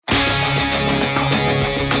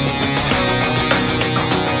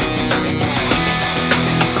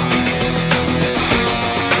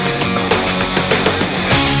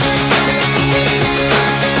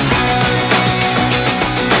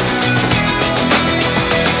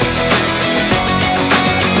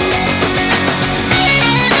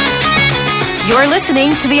You're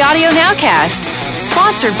listening to the Audio Nowcast,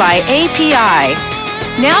 sponsored by API.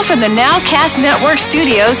 Now from the Nowcast Network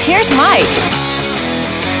studios, here's Mike.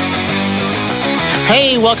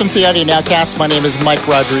 Hey, welcome to the Audio Nowcast. My name is Mike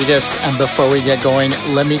Rodriguez, and before we get going,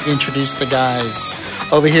 let me introduce the guys.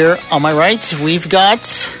 Over here on my right, we've got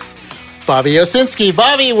Bobby Owsinski.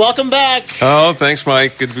 Bobby, welcome back. Oh, thanks,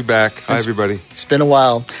 Mike. Good to be back. Hi, everybody. It's been a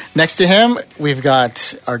while. Next to him, we've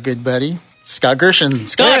got our good buddy, Scott Gershon.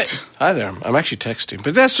 Scott. Right. Hi there. I'm actually texting,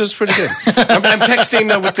 but that's just pretty good. I'm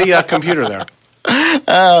texting with the computer there.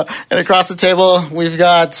 And across the table, we've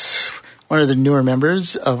got one of the newer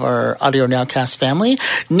members of our Audio Nowcast family,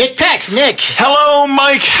 Nick Peck. Nick. Hello,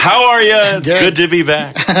 Mike. How are you? It's good to be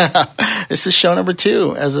back. This is show number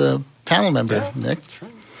 2 as a panel member, Nick. That's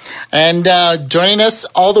right. And joining us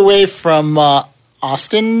all the way from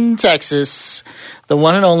Austin, Texas, the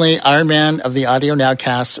one and only Iron Man of the Audio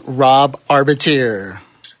Nowcast, Rob Arbatier.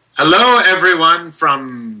 Hello, everyone,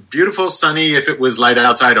 from beautiful, sunny, if it was light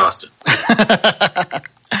outside Austin.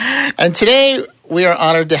 And today, we are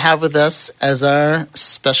honored to have with us as our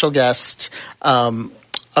special guest a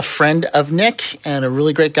friend of Nick and a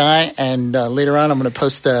really great guy. And later on, I'm going to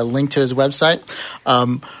post a link to his website,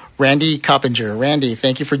 Randy Coppinger. Randy,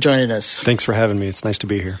 thank you for joining us. Thanks for having me. It's nice to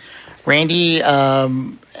be here. Randy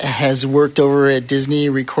has worked over at Disney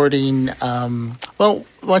recording. Well, why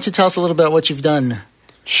don't you tell us a little bit about what you've done?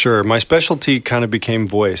 Sure. My specialty kind of became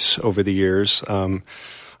voice over the years. I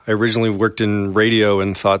originally worked in radio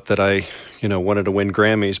and thought that I, wanted to win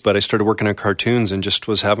Grammys, but I started working on cartoons and just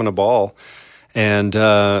was having a ball. And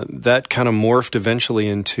that kind of morphed eventually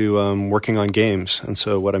into working on games. And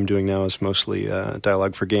so what I'm doing now is mostly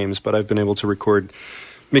dialogue for games, but I've been able to record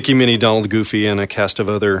Mickey, Minnie, Donald, Goofy, and a cast of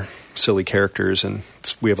other silly characters, and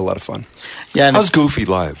we have a lot of fun. Yeah. How's Goofy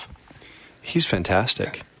live? He's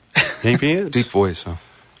fantastic. He is. Deep voice, huh?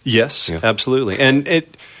 Yes, absolutely. And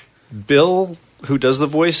Bill, who does the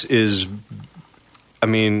voice, he's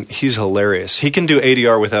hilarious. He can do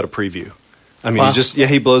ADR without a preview. Wow.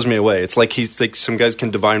 He blows me away. It's like some guys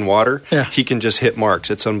can divine water. Yeah. He can just hit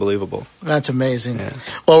marks. It's unbelievable. That's amazing. Yeah.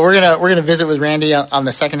 Well, we're gonna visit with Randy on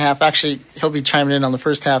the second half. Actually, he'll be chiming in on the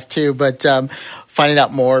first half too, but finding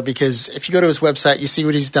out more, because if you go to his website, you see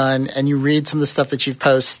what he's done, and you read some of the stuff that you've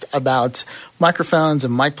posted about microphones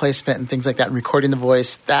and mic placement and things like that, and recording the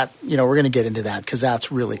voice. That we're going to get into that because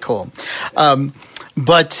that's really cool.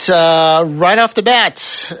 But right off the bat,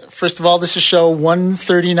 first of all, this is show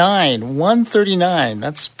 139. 139.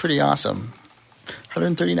 That's pretty awesome.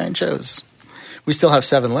 139 shows. We still have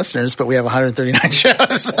 7 listeners, but we have 139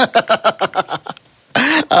 shows.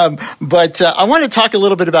 But I want to talk a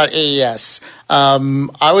little bit about AES.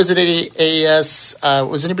 I was at AES.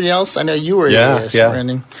 Was anybody else? I know you were at AES,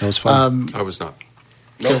 Brandon. That was fun. I was not.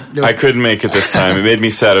 No. I couldn't make it this time. It made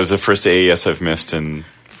me sad. It was the first AES I've missed in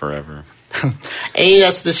forever.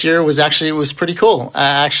 AES this year was pretty cool.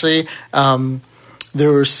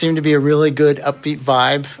 There seemed to be a really good upbeat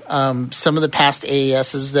vibe. Some of the past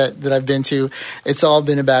AESs that I've been to, it's all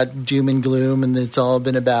been about doom and gloom, and it's all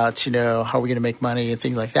been about, how are we going to make money and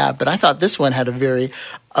things like that. But I thought this one had a very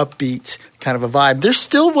upbeat kind of a vibe. There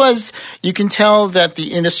still was, you can tell that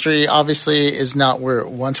the industry obviously is not where it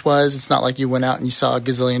once was. It's not like you went out and you saw a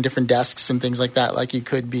gazillion different desks and things like that like you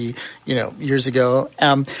could be, years ago.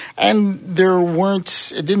 And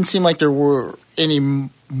it didn't seem like there were any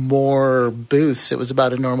more booths. It was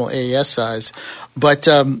about a normal AES size. But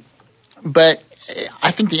I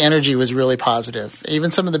think the energy was really positive.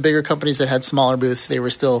 Even some of the bigger companies that had smaller booths, they were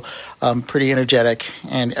still pretty energetic,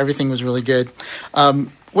 and everything was really good.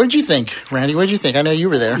 What did you think, Randy? What did you think? I know you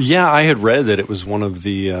were there. Yeah, I had read that it was one of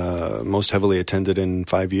the most heavily attended in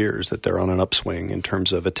 5 years, that they're on an upswing in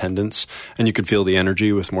terms of attendance, and you could feel the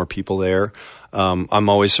energy with more people there. I'm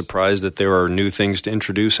always surprised that there are new things to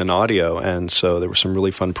introduce in audio, and so there were some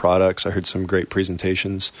really fun products. I heard some great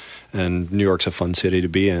presentations, and New York's a fun city to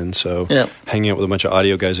be in, so hanging out with a bunch of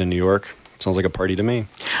audio guys in New York sounds like a party to me.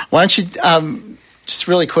 Why don't you, just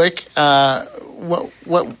really quick,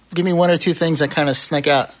 give me 1 or 2 things that kind of snuck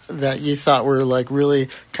out that you thought were like really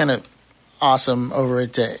kind of awesome over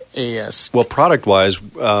at AES? Well, product-wise,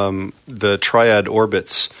 the Triad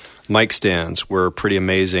Orbits mic stands were pretty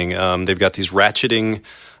amazing. They've got these ratcheting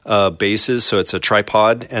bases, so it's a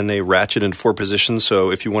tripod, and they ratchet in 4 positions. So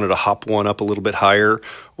if you wanted to hop one up a little bit higher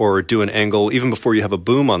or do an angle, even before you have a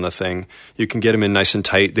boom on the thing, you can get them in nice and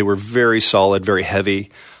tight. They were very solid, very heavy.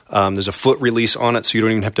 There's a foot release on it, so you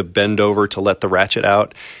don't even have to bend over to let the ratchet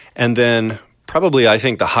out. And then probably I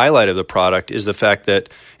think the highlight of the product is the fact that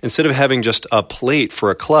instead of having just a plate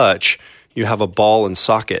for a clutch, you have a ball and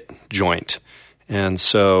socket joint. And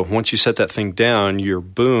so once you set that thing down, your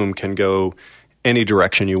boom can go any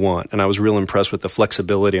direction you want. And I was real impressed with the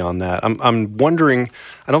flexibility on that. I'm wondering,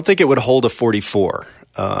 I don't think it would hold a 44.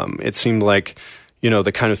 It seemed like,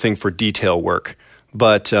 the kind of thing for detail work.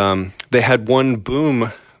 But they had one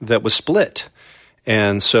boom that was split.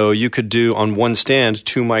 And so you could do on one stand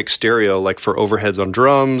 2 mic stereo, like for overheads on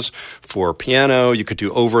drums, for piano. You could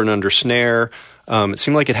do over and under snare. It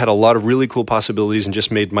seemed like it had a lot of really cool possibilities and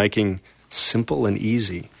just made miking simple and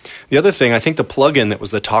easy. The other thing, I think the plugin that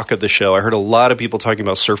was the talk of the show, I heard a lot of people talking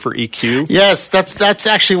about Surfer EQ. Yes, that's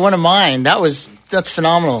actually one of mine. That's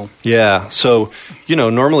phenomenal. Yeah. So,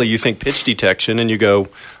 normally you think pitch detection and you go,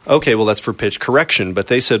 okay, well, that's for pitch correction. But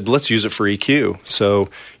they said, let's use it for EQ. So,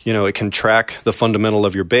 it can track the fundamental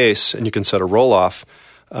of your bass and you can set a roll-off,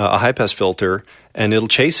 a high-pass filter, and it'll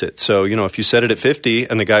chase it. So, if you set it at 50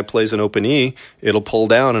 and the guy plays an open E, it'll pull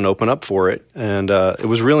down and open up for it. And it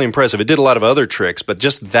was really impressive. It did a lot of other tricks, but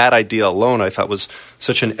just that idea alone I thought was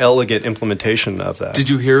such an elegant implementation of that. Did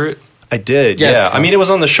you hear it? I did, Yes. yeah. I mean, it was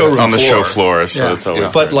on the showroom floor. On the show floor, so Yeah. that's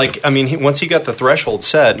always But very once he got the threshold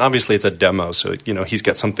set, and obviously it's a demo, so he's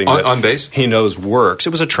got something that On bass? he knows works. It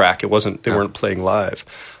was a track. It wasn't. They weren't playing live,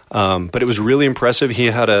 but it was really impressive. He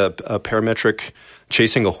had a parametric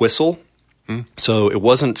chasing a whistle, so it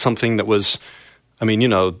wasn't something that was. I mean,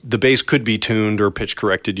 the bass could be tuned or pitch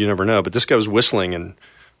corrected. You never know. But this guy was whistling and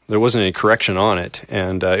there wasn't any correction on it,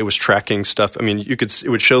 and it was tracking stuff. I mean, it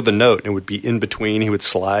would show the note, and it would be in between. He would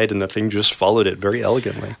slide, and the thing just followed it very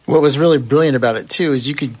elegantly. What was really brilliant about it, too, is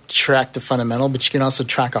you could track the fundamental, but you can also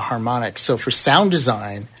track a harmonic. So for sound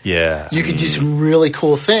design, Yeah, you could do some really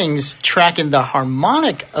cool things tracking the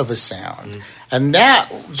harmonic of a sound. And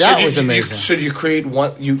that was amazing. So do you create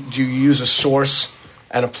one? Do you use a source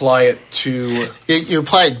and apply it to? You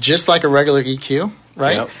apply it just like a regular EQ,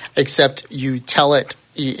 right? Yep. Except you tell it,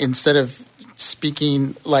 instead of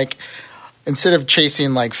chasing like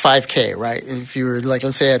 5K, right? If you were like,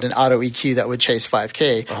 let's say I had an auto EQ that would chase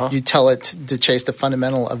 5K, you tell it to chase the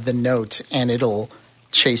fundamental of the note and it'll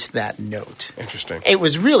chase that note. Interesting. It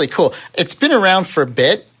was really cool. It's been around for a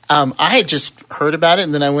bit. I had just heard about it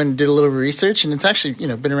and then I went and did a little research, and it's actually,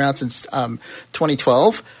 been around since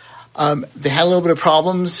 2012. They had a little bit of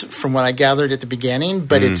problems from what I gathered at the beginning,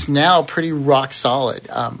 but it's now pretty rock solid.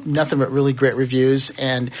 Nothing but really great reviews,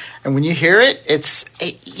 and when you hear it, it's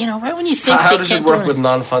right when you think How they does can't it work do with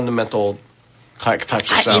non-fundamental types of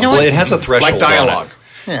sounds? you know well, what? it has a threshold. Like dialogue.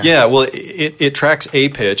 On it. Yeah, well, it tracks a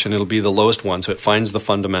pitch, and it'll be the lowest one, so it finds the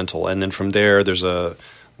fundamental, and then from there,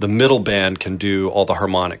 the middle band can do all the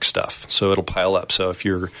harmonic stuff, so it'll pile up. So if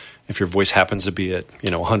your voice happens to be at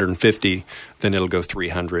 150, then it'll go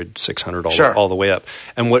 300, 600, all the way up.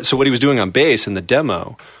 And what he was doing on bass in the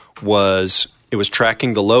demo was it was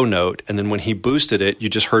tracking the low note, and then when he boosted it, you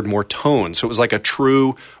just heard more tone. So it was like a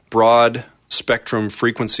true broad spectrum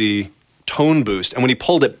frequency tone boost. And when he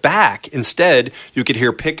pulled it back, instead, you could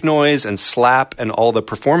hear pick noise and slap and all the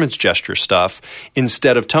performance gesture stuff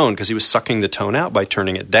instead of tone, because he was sucking the tone out by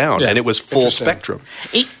turning it down, and it was full spectrum.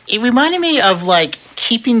 It reminded me of like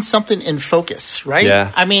keeping something in focus, right?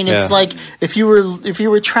 Yeah. I mean, it's like if you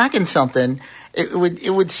were tracking something, it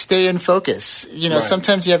would stay in focus. Right.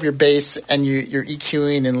 Sometimes you have your bass and you're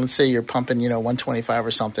EQing, and let's say you're pumping, 125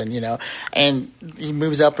 or something, and he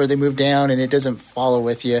moves up or they move down, and it doesn't follow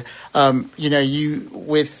with you. You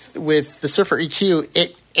with the Surfer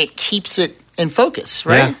EQ, it keeps it in focus,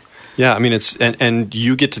 right? Yeah, I mean it's and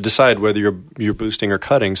you get to decide whether you're boosting or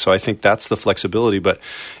cutting. So I think that's the flexibility. But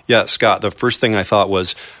yeah, Scott, the first thing I thought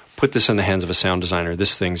was, put this in the hands of a sound designer.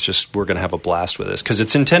 This thing's we're going to have a blast with this because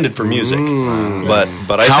it's intended for music. But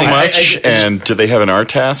I How think much? And do they have an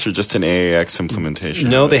RTAS or just an AAX implementation?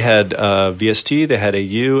 No, they had VST, they had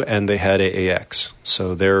AU, and they had AAX.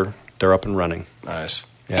 So they're up and running. Nice.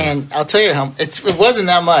 Yeah. And I'll tell you it wasn't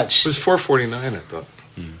that much. It was $449, I thought.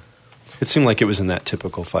 It seemed like it was in that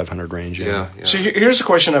typical 500 range. Yeah. So here's a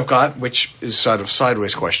question I've got, which is sort of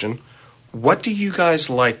sideways question. What do you guys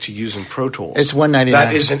like to use in Pro Tools? It's $199.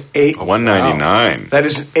 That is an $199. Wow. That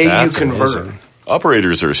is an AU That's converter. amazing.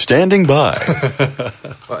 Operators are standing by.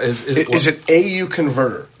 Is an AU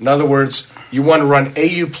converter. In other words, you want to run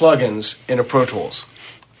AU plugins in a Pro Tools.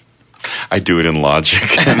 I do it in Logic.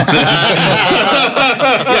 It's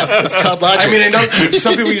called Logic. I mean, I know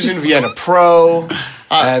some people use it in Vienna Pro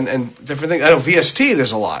and different things. I know VST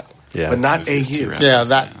there's a lot, but not AU.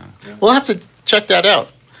 We'll have to check that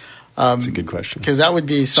out. That's a good question. Because that would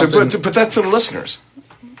be So something. put that to the listeners.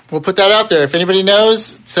 We'll put that out there. If anybody knows,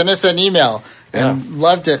 send us an email. And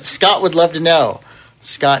Scott would love to know.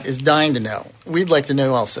 Scott is dying to know. We'd like to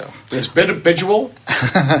know also. Is Bidual?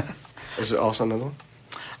 Is it also another one?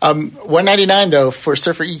 $199 though for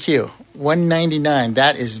Surfer EQ. $199.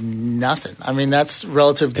 That is nothing. I mean, that's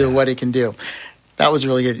relative to what it can do. That was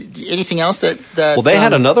really good. Anything else that well, they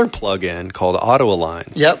had another plug-in called Auto Align.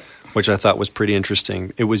 Yep. Which I thought was pretty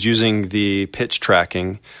interesting. It was using the pitch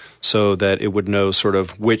tracking so that it would know sort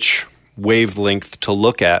of which wavelength to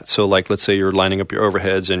look at. So like, let's say you're lining up your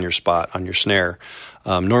overheads and your spot on your snare.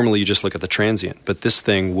 Normally you just look at the transient, but this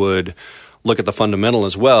thing would look at the fundamental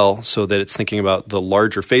as well, so that it's thinking about the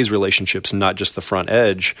larger phase relationships, not just the front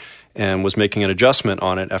edge, and was making an adjustment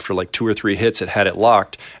on it. After like 2 or 3 hits, it had it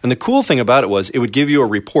locked. And the cool thing about it was it would give you a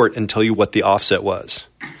report and tell you what the offset was.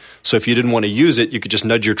 So if you didn't want to use it, you could just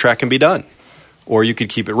nudge your track and be done. Or you could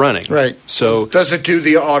keep it running. Right. So does it do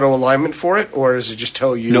the auto alignment for it, or does it just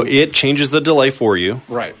tell you? No, it changes the delay for you.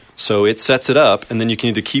 Right. So it sets it up, and then you can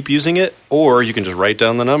either keep using it, or you can just write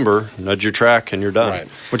down the number, nudge your track, and you're done. Right.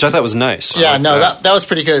 Which I thought was nice. Yeah, that was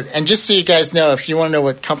pretty good. And just so you guys know, if you want to know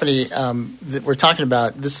what company that we're talking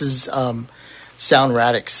about, this is Sound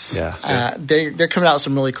Radix. Yeah. They're coming out with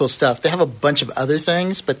some really cool stuff. They have a bunch of other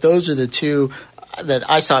things, but those are the two that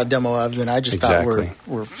I saw a demo of that I just thought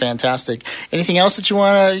were fantastic. Anything else that you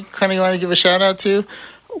want to give a shout out to?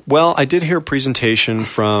 Well, I did hear a presentation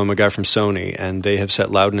from a guy from Sony, and they have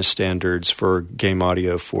set loudness standards for game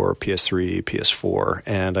audio for PS3, PS4,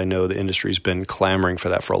 and I know the industry's been clamoring for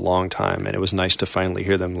that for a long time, and it was nice to finally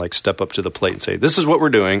hear them like step up to the plate and say, "This is what we're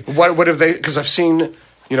doing." What have they? Because I've seen,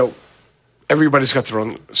 everybody's got their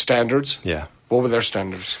own standards. Yeah. What were their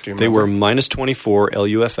standards? Do you remember? They were minus 24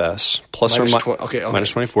 LUFS, plus minus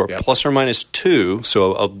 24, yep. plus or minus 2,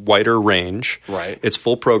 so a wider range. Right. It's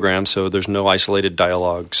full program, so there's no isolated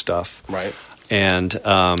dialogue stuff. Right. And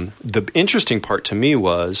the interesting part to me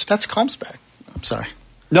was... That's calm spec. I'm sorry.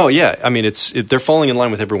 No, yeah. I mean, they're falling in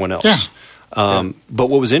line with everyone else. Yeah. But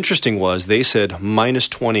what was interesting was they said minus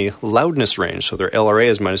 20 loudness range, so their LRA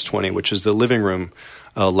is minus 20, which is the living room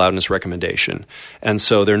loudness recommendation. And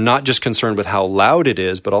so they're not just concerned with how loud it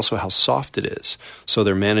is, but also how soft it is. So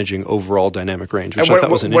they're managing overall dynamic range, which I thought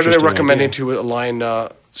was an interesting idea. What are they recommending to align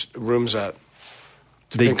rooms at?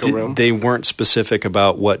 They weren't specific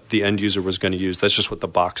about what the end user was going to use. That's just what the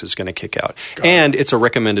box is going to kick out. And it's a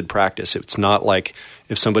recommended practice. It's not like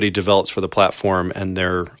if somebody develops for the platform and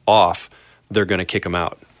they're off, they're going to kick them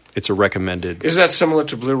out. It's a recommended. Is that similar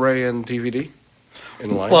to Blu-ray and DVD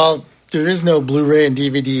in line? Well, there is no Blu-ray and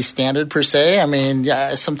DVD standard per se. I mean,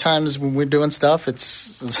 sometimes when we're doing stuff,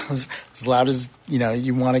 it's as loud as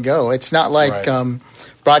you want to go. It's not like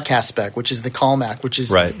broadcast spec, which is the Calmac, which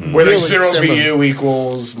is right. Where like 0 VU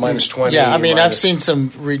equals minus 20. Yeah, I mean, I've seen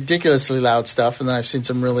some ridiculously loud stuff, and then I've seen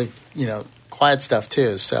some really quiet stuff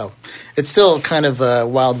too. So it's still kind of a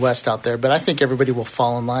Wild West out there, but I think everybody will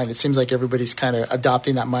fall in line. It seems like everybody's kind of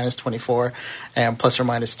adopting that minus 24 and plus or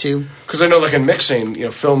minus 2. Because I know like in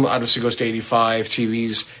mixing, film obviously goes to 85,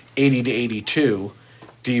 TV's 80 to 82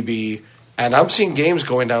 dB, and I'm seeing games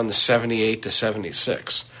going down to 78 to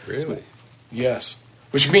 76. Really? Yes.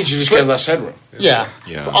 Which means you just get less headroom. Yeah.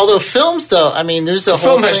 Although films, though, I mean, there's a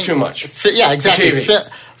whole film thing. has too much. Yeah, exactly.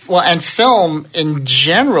 Well, and film in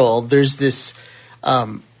general, there's this,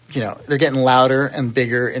 they're getting louder and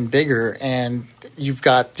bigger, and you've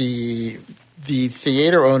got the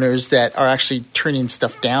theater owners that are actually turning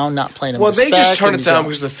stuff down, not playing them. Well, they just turn it down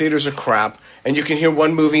because the theaters are crap, and you can hear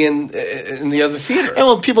one movie in the other theater. And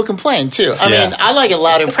well, people complain too. I mean, I like it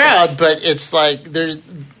loud and proud, but it's like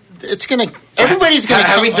everybody's gonna.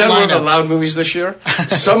 Have we done one of the loud movies this year?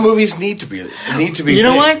 Some movies need to be. You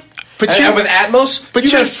know what? And with Atmos,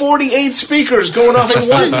 you had 48 speakers going off at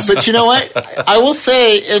once. But you know what? I will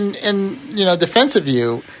say, in defense of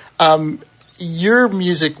you, your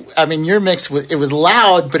music. I mean, your mix. It was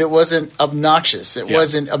loud, but it wasn't obnoxious. It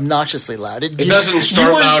wasn't obnoxiously loud. It doesn't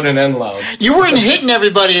start loud and end loud. You weren't hitting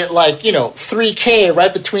everybody at 3K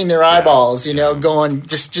right between their eyeballs. Going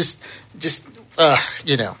just. Those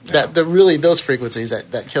frequencies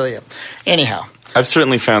that kill you. Anyhow. I've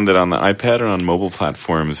certainly found that on the iPad and on mobile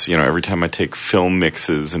platforms, every time I take film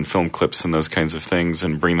mixes and film clips and those kinds of things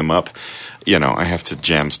and bring them up, I have to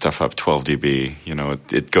jam stuff up 12 dB.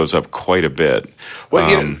 It goes up quite a bit.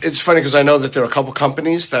 Well, it's funny because I know that there are a couple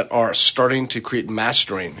companies that are starting to create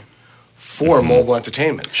mastering for mobile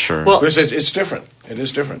entertainment. Sure. Well, because it's different. It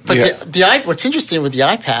is different. But what's interesting with the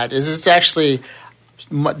iPad is it's actually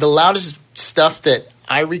the loudest stuff that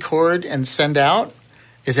I record and send out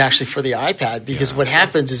is actually for the iPad, because what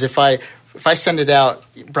happens is if I send it out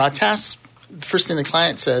broadcast, the first thing the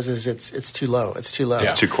client says is it's too low. It's too low.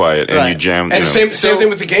 It's too quiet, and you jam. And same thing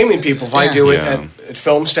with the gaming people. If I do it at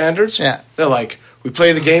film standards, they're like, we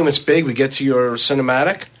play the game, it's big, we get to your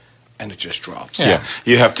cinematic, and it just drops. Yeah.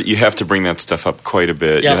 You have to bring that stuff up quite a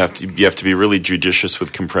bit. Yeah. You have to be really judicious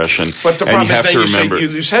with compression. But the and problem you have is to that remember you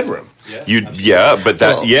lose headroom.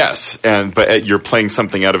 But you're playing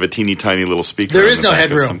something out of a teeny tiny little speaker. There in is the no back of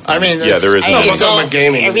headroom. something. I mean, there is no I'm headroom. talking about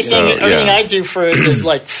gaming. Everything I do for it is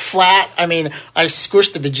like flat. I mean, I squish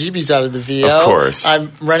the bejeebies out of the VO. Of course.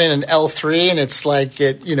 I'm running an L3 and it's like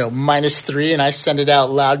at -3, and I send it out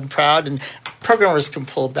loud and proud. And programmers can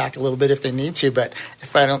pull back a little bit if they need to, but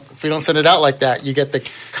if we don't send it out like that, you get the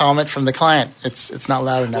comment from the client. It's not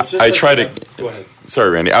loud enough. I try to. Go ahead.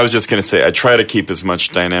 Sorry, Randy. I was just going to say I try to keep as much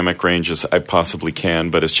dynamic range as I possibly can,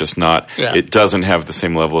 but it's just not. Yeah. It doesn't have the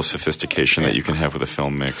same level of sophistication that you can have with a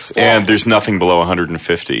film mix, and there's nothing below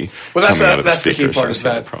 150. Well, coming out of that's the key speakers, part. so Is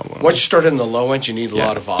that's that the problem. once you start in the low end, you need a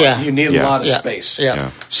lot of volume. Yeah. You need a Yeah. lot of Yeah. space.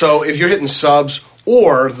 Yeah. So if you're hitting subs,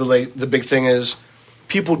 or the big thing is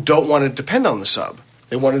people don't want to depend on the sub.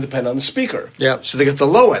 They want to depend on the speaker. Yep. So they get the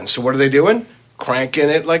low end. So what are they doing? Cranking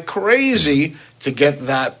it like crazy to get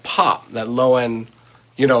that pop, that low end,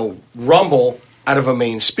 rumble out of a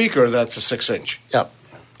main speaker that's a 6-inch. Yep.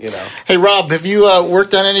 You know. Hey, Rob, have you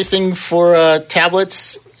worked on anything for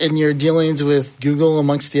tablets in your dealings with Google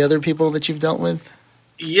amongst the other people that you've dealt with?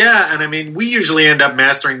 Yeah, and I mean, we usually end up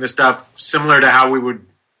mastering the stuff similar to how we would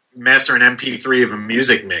master an MP3 of a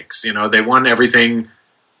music mix. They want everything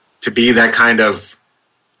to be that kind of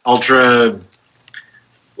ultra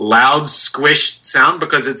loud, squished sound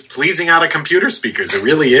because it's pleasing out of computer speakers. It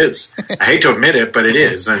really is. I hate to admit it, but it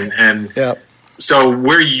is. And Yep. so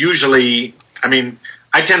we're usually, I mean,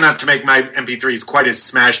 I tend not to make my MP3s quite as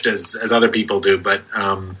smashed as other people do, but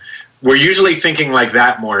we're usually thinking like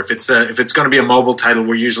that more. If it's going to be a mobile title,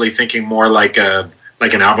 we're usually thinking more like an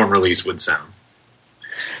album release would sound.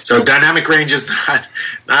 So dynamic range is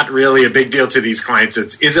not really a big deal to these clients.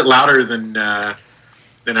 Is it louder than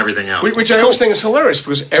everything else? Which I always think is hilarious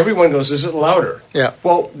because everyone goes, "Is it louder?" Yeah.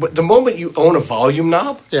 Well, but the moment you own a volume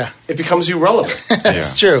knob, Yeah. it becomes irrelevant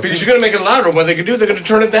That's true. because you're going to make it louder. What they can do, they're going to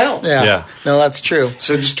turn it down. Yeah. Yeah. No, that's true.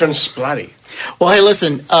 So it just turns splatty. Well, hey,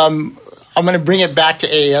 listen, I'm going to bring it back to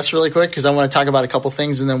AES really quick because I want to talk about a couple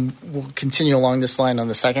things, and then we'll continue along this line on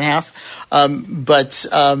the second half. But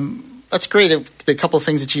that's great, the couple of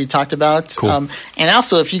things that you talked about. Cool. And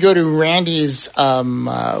also, if you go to Randy's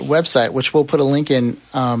website, which we'll put a link in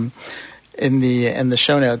the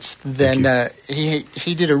show notes, then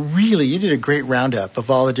he did a great roundup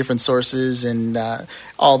of all the different sources and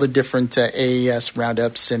all the different AES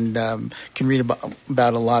roundups, and can read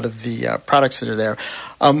about a lot of the products that are there.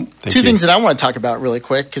 Two things that I want to talk about really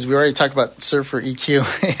quick, because we already talked about Surfer EQ,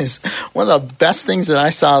 is one of the best things that I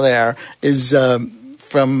saw there is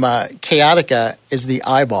from Chaotica is the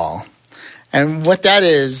eyeball. And what that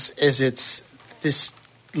is it's this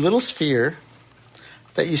little sphere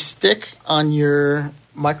that you stick on your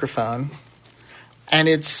microphone, and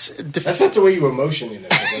it's That's not the way you were motioning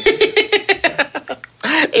it.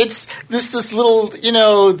 it's this little,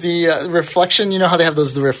 the reflection. You know how they have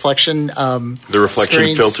the reflection The reflection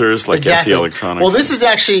screens? filters, like Exactly. SE Electronics. Well, this is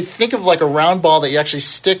actually, think of like a round ball that you actually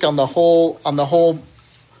stick on the whole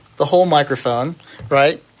microphone,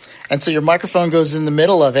 right? And so your microphone goes in the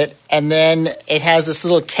middle of it, and then it has this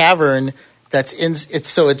little cavern that's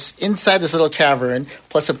it's inside this little cavern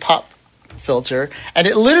plus a pop filter, and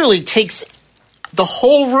it literally takes the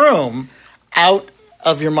whole room out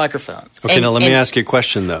of your microphone. Okay, now let me ask you a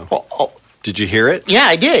question, though. Did you hear it? Yeah,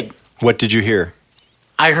 I did. What did you hear?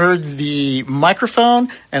 I heard the microphone,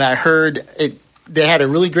 and I heard it. They had a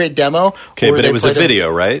really great demo. Okay, where but they it was a played video,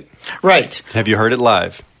 right? Right. Have you heard it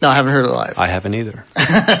live? No, I haven't heard it live. I haven't either.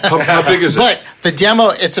 How big is it? But the demo,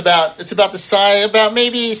 it's about the size, about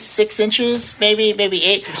maybe 6 inches, maybe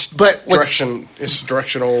 8. But It's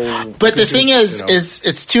directional. But the thing is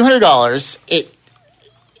it's $200.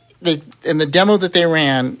 And the demo that they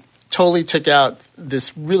ran totally took out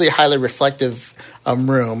this really highly reflective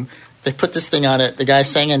room. They put this thing on it. The guy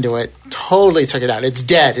sang into it. Totally took it out. It's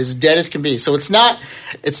dead as can be. So it's not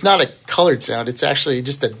a colored sound. It's actually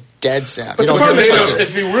just a dead sound. But the problem is,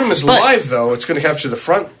 if the room is But- live, though, it's going to capture the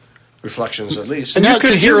front reflections at least. And No, you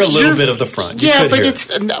could 'cause hear a little you're- bit of the front. You Yeah, could but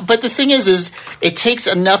hear but the thing is it takes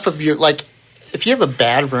enough of your, like, if you have a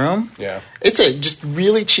bad room, Yeah. it's a just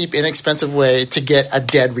really cheap, inexpensive way to get a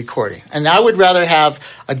dead recording. And I would rather have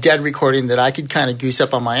a dead recording that I could kind of goose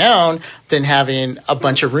up on my own than having a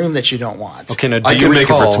bunch of room that you don't want. Okay, now do I you can make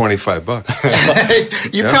it recall? for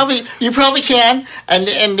 $25. You probably can,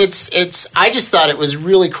 and it's. I just thought it was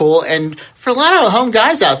really cool, and for a lot of home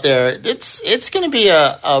guys out there, it's going to be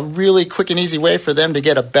a really quick and easy way for them to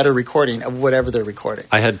get a better recording of whatever they're recording.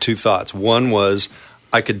 I had two thoughts. One was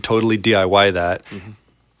I could totally DIY that,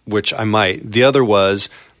 which I might. The other was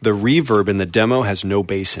the reverb in the demo has no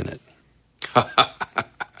bass in it.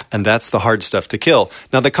 And that's the hard stuff to kill.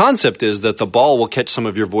 Now, the concept is that the ball will catch some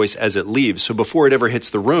of your voice as it leaves. So before it ever hits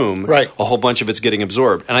the room, Right. a whole bunch of it's getting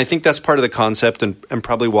absorbed. And I think that's part of the concept and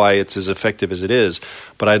probably why it's as effective as it is.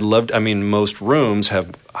 But most rooms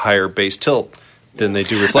have higher bass tilt than they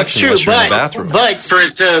do reflection unless you're in the bathroom. But For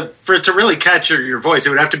it to really catch your voice, it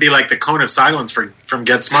would have to be like the cone of silence from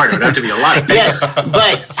Get Smart. It would have to be a lot bigger. yes,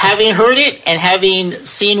 but having heard it and having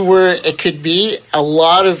seen where it could be,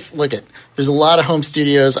 there's a lot of home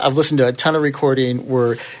studios. I've listened to a ton of recording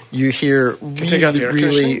where you hear take out the air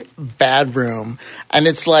really bad room. And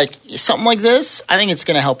it's like something like this, I think it's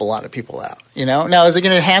going to help a lot of people out. Now, is it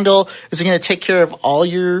going to take care of all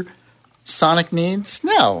your sonic needs?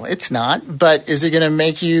 No, it's not. But is it going to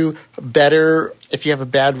make you better if you have a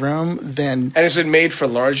bad room? Then And is it made for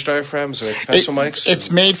large diaphragms or pencil mics?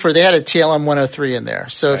 It's made for. They had a TLM 103 in there.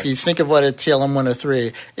 So if you think of what a TLM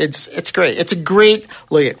 103, it's great. It's a great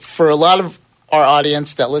look for a lot of our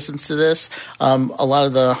audience that listens to this. A lot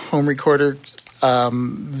of the home recorder.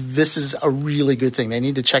 This is a really good thing. They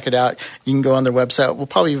need to check it out. You can go on their website. We'll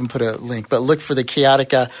probably even put a link, but look for the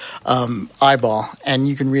Chaotica eyeball, and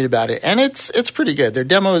you can read about it. And it's pretty good. Their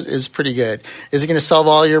demo is pretty good. Is it going to solve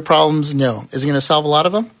all your problems? No. Is it going to solve a lot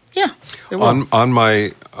of them? Yeah, it will. On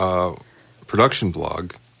my production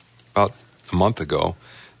blog, about a month ago,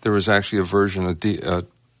 there was actually a version, a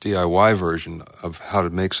DIY version of how to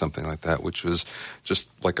make something like that, which was just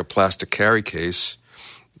like a plastic carry case.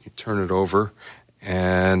 You turn it over,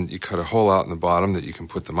 and you cut a hole out in the bottom that you can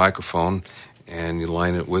put the microphone, and you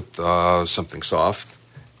line it with something soft.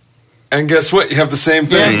 And guess what? You have the same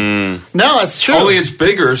thing. No, it's true. Only it's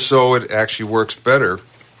bigger, so it actually works better.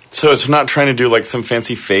 So it's not trying to do like some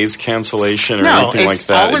fancy phase cancellation or No, anything like it's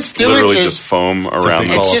that. all It's it's doing literally is- just foam around big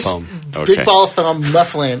the ball of It's just foam. Okay. big ball of foam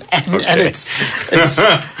muffling, and Okay. it's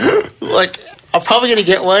like I'm probably going to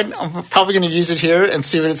get one. I'm probably going to use it here and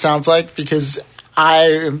see what it sounds like because I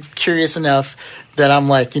am curious enough that I'm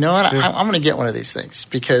like, you know what, I'm going to get one of these things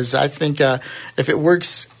because I think if it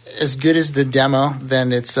works as good as the demo,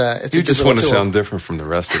 then it's You a just good want to little sound different from the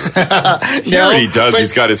rest of it. He already does.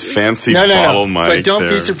 He's got his fancy bottle mic But don't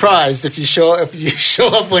there. be surprised if you show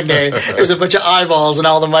up one day. There's a bunch of eyeballs and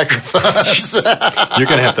all the microphones. You're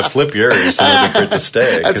going to have to flip yours in order for it to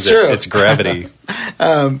stay. That's 'cause true. It's gravity.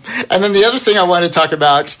 And then the other thing I want to talk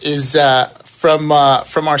about is from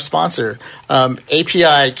our sponsor.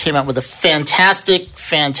 API came out with a fantastic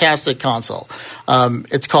console.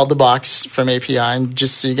 It's called the Box from API, and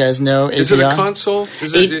just so you guys know, API, Is it a console?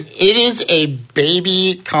 It is a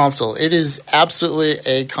baby console. It is absolutely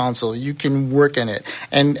a console. You can work in it,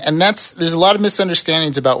 and there's a lot of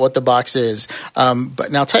misunderstandings about what the Box is.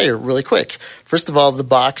 But now I'll tell you really quick. First of all, the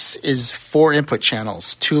Box is 4 input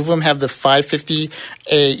channels. 2 of them have the 550A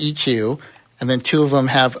EQ. And then 2 of them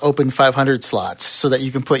have open 500 slots so that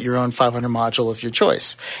you can put your own 500 module of your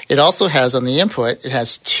choice. It also has on the input, it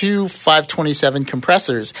has 2 527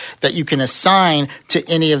 compressors that you can assign to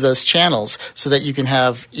any of those channels so that you can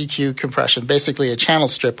have EQ compression, basically a channel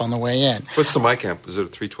strip on the way in. What's the mic amp? Is it a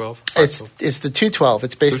 312? It's the 212.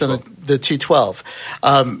 It's based on the 212.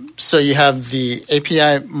 So you have the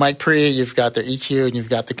API mic pre, you've got their EQ, and you've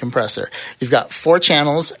got the compressor. You've got 4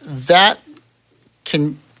 channels that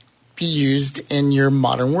can be used in your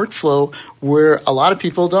modern workflow where a lot of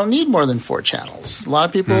people don't need more than 4 channels. A lot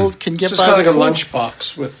of people can get So it's by kind of like with a 4.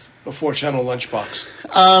 lunchbox with a 4-channel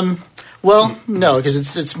lunchbox. Well, no,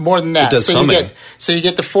 because it's more than that. It does summing. You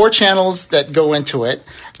get the 4 channels that go into it.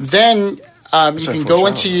 Then you can go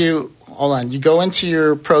into you go into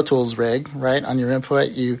your Pro Tools rig, right, on your input.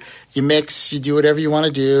 You mix, you do whatever you want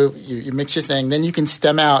to do. You mix your thing. Then you can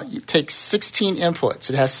stem out. You take 16 inputs.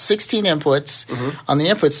 It has 16 inputs on the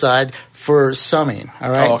input side for summing.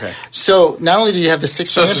 All right. Oh, okay. So not only do you have the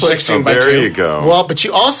 16 So it's a inputs, 16 by there 2. you go. well, but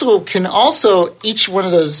you also can each one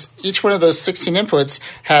of those 16 inputs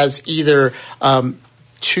has either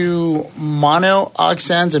 2 mono aux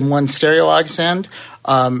sends and 1 stereo aux send.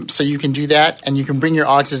 So you can do that, and you can bring your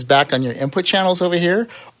auxes back on your input channels over here,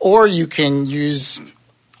 or you can use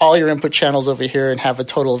all your input channels over here and have a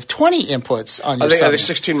total of 20 inputs on your Are they summing.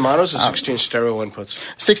 16 monos or 16 stereo inputs?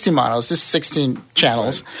 16 monos. This is 16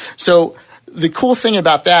 channels. So the cool thing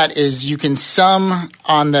about that is you can sum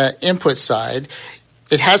on the input side.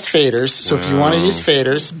 It has faders, so if you want to use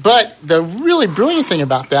faders, but the really brilliant thing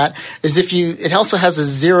about that is it also has a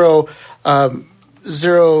zero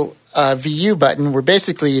VU button where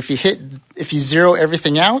basically if you zero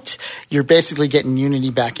everything out, you're basically getting unity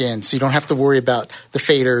back in, so you don't have to worry about the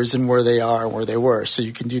faders and where they are and where they were, so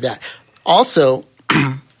you can do that. Also,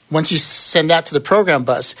 once you send that to the program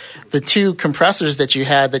bus, the two compressors that you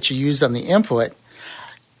had that you used on the input,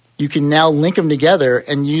 you can now link them together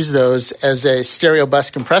and use those as a stereo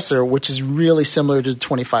bus compressor, which is really similar to the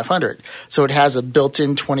 2500. So it has a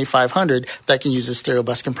built-in 2500 that can use a stereo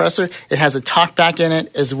bus compressor. It has a talkback in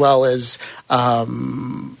it as well as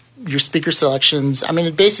your speaker selections. I mean,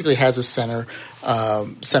 it basically has a center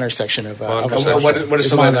section of. What is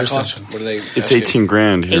some of that cost? What do they? It's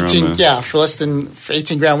 $18,000 here. 18, yeah, for less than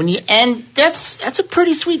 $18,000. And that's a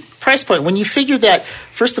pretty sweet price point when you figure that.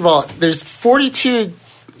 First of all, there's 42.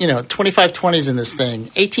 2520s in this thing,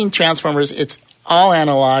 18 transformers. It's all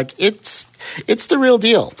analog. It's the real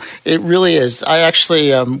deal. It really is. I actually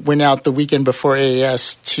went out the weekend before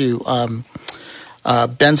AES to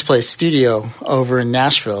Ben's Place Studio over in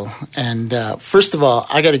Nashville. And first of all,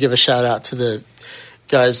 I got to give a shout out to the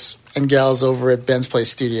guys and gals over at Ben's Place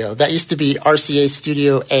Studio. That used to be RCA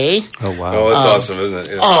Studio A. Oh, wow. Oh, that's awesome, isn't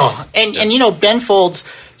it? Yeah. Oh, and Ben Folds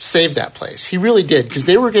saved that place. He really did, because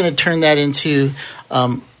they were going to turn that into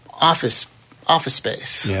office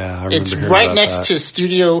space. Yeah, I remember it's hearing right about next that. to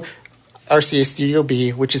RCA Studio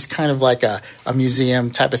B, which is kind of like a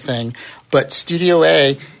museum type of thing. But Studio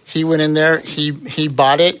A, he went in there, he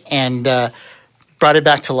bought it and brought it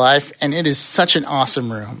back to life, and it is such an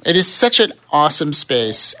awesome room. It is such an awesome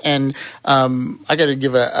space, and I got to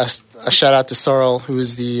give a shout out to Sorrel, who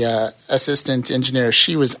is the assistant engineer.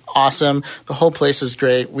 She was awesome. The whole place was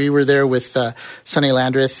great. We were there with Sonny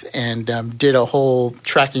Landreth and did a whole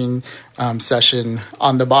tracking session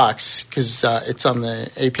on the box, because it's on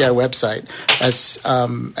the API website as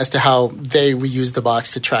to how we used the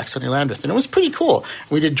box to track Sonny Landreth, and it was pretty cool.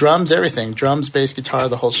 We did drums, everything, drums, bass, guitar,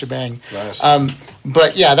 the whole shebang. Nice.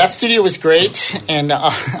 But yeah, that studio was great, and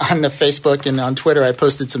on the Facebook and on Twitter, I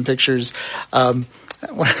posted some pictures. One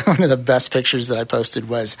of the best pictures that I posted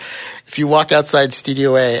was if you walk outside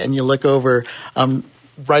Studio A and you look over,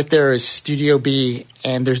 right there is Studio B,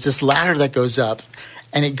 and there's this ladder that goes up,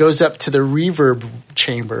 and it goes up to the reverb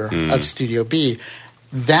chamber of Studio B.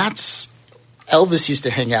 That's Elvis used to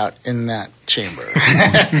hang out in that chamber.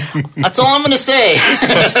 That's all I'm going to say.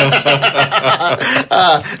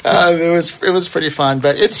 It was pretty fun,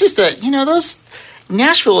 but it's just those.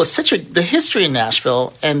 Nashville is the history in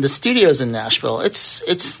Nashville and the studios in Nashville. It's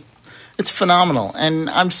phenomenal, and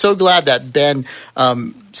I'm so glad that Ben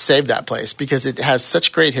saved that place, because it has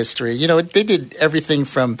such great history. They did everything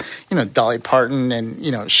from Dolly Parton and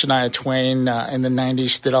Shania Twain in the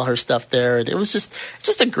 '90s did all her stuff there. And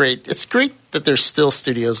it's great that there's still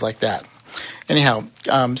studios like that. Anyhow,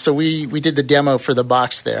 so we did the demo for the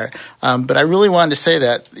box there, but I really wanted to say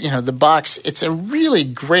that the box, it's a really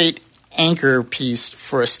great anchor piece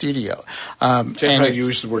for a studio. Can't try to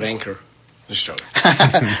use the word anchor. Just joking.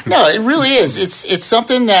 No, it really is. It's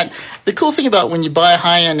something that the cool thing about when you buy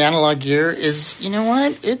high-end analog gear is,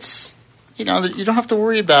 it's you don't have to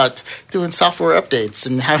worry about doing software updates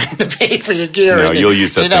and having to pay for your gear. No, you'll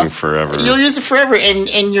use that thing forever. You'll use it forever,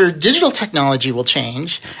 and your digital technology will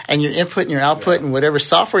change, and your input and your output and whatever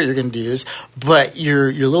software you're going to use. But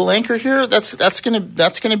your little anchor here, that's going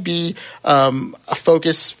to be a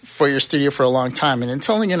focus for your studio for a long time, and it's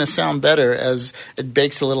only going to sound better as it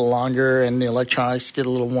bakes a little longer and the electronics get a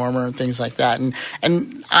little warmer and things like that.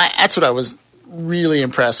 And that's what I was really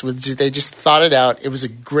impressed with. They just thought it out. It was a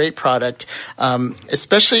great product,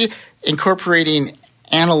 especially incorporating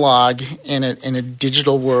analog in a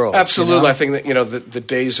digital world. Absolutely. I think that the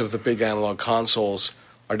days of the big analog consoles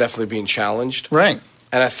are definitely being challenged. Right.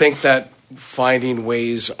 And I think that finding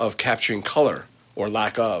ways of capturing color or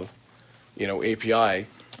lack of, API.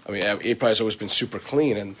 I mean, API has always been super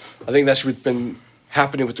clean, and I think that's what's been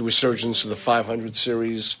happening with the resurgence of the 500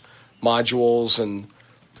 series modules and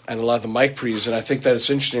a lot of the mic pre's, and I think that it's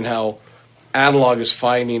interesting how analog is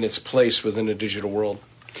finding its place within the digital world.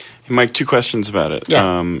 Hey, Mike, two questions about it.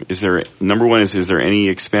 Yeah. Number one is there any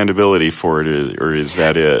expandability for it, or is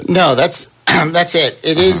that it? No, that's it.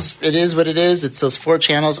 It is what it is. It's those 4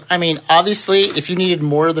 channels. I mean, obviously, if you needed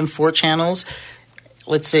more than 4 channels,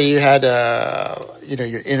 let's say you had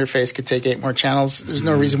your interface could take 8 more channels. There's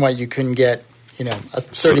no reason why you couldn't get a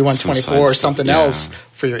 3124 or something else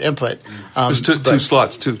for your input. There's two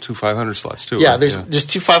slots, two 500 slots too. Yeah, right? there's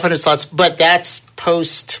 2 500 slots, but that's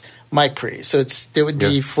post mic pre. So it would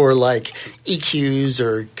be for like EQs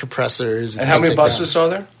or compressors. And how many buses are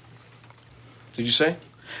there? Did you say?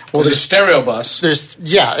 Well, there's a stereo bus. It's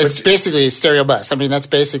basically a stereo bus. I mean, that's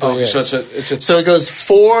basically it. So it goes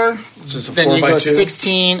 4, then 4 you by go 2?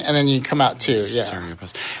 16, and then you come out 2. Yeah. Stereo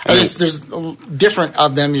bus. There's different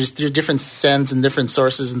of them. There's different sends and different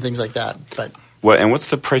sources and things like that. But What's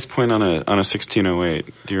the price point on a 1608?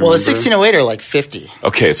 Do you Well, remember? the 1608 are like 50.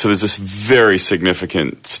 Okay, so there's this very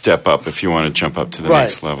significant step up if you want to jump up to the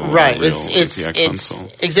next level. Right. of a real It's API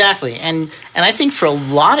console. exactly. And I think for a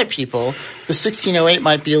lot of people, the 1608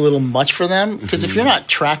 might be a little much for them because if you're not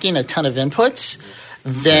tracking a ton of inputs,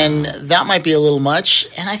 then that might be a little much.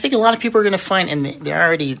 And I think a lot of people are going to find, and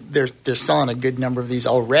they're selling a good number of these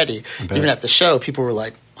already. Even at the show, people were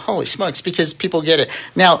like, holy smokes, because people get it.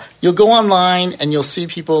 Now, you'll go online and you'll see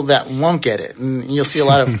people that won't get it. And you'll see a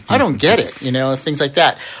lot of, I don't get it, things like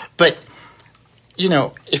that. But,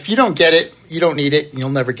 if you don't get it, you don't need it, and you'll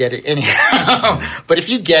never get it anyhow. But if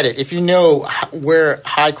you get it, if you know where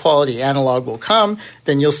high-quality analog will come,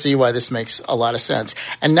 then you'll see why this makes a lot of sense.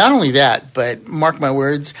 And not only that, but mark my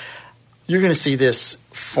words, you're going to see this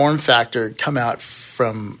form factor come out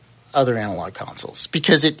from other analog consoles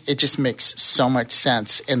because it just makes so much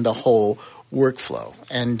sense in the whole workflow.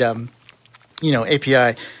 And,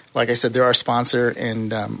 API, like I said, they're our sponsor,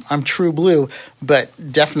 and I'm True Blue, but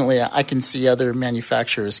definitely I can see other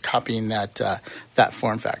manufacturers copying that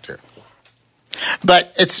form factor.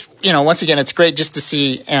 But it's, once again, it's great just to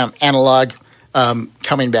see analog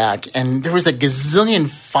coming back. And there was a gazillion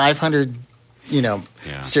 500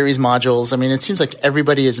 series modules. I mean, it seems like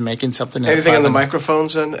everybody is making something. Anything on the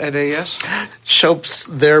microphones at AES? Schoeps,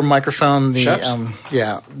 their microphone. The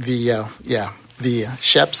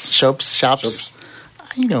Schoeps? Schoeps.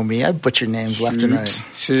 You know me, I butcher names left and right.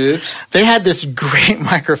 Schoeps. They had this great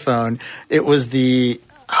microphone. It was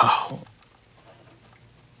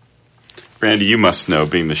Randy, you must know,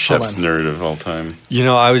 being the Schoeps nerd of all time.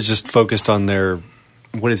 I was just focused on their,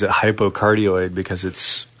 what is it, hypocardioid, because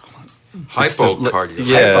it's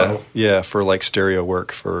Hypocardioid. Yeah, for like stereo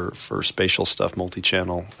work, for spatial stuff,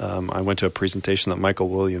 multi-channel. I went to a presentation that Michael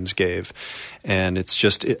Williams gave, and it's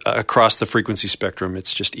just across the frequency spectrum,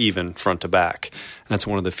 it's just even front to back. And that's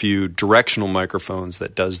one of the few directional microphones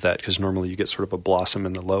that does that, because normally you get sort of a blossom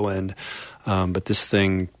in the low end. But this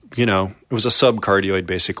thing, it was a subcardioid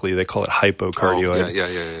basically. They call it hypocardioid. Oh,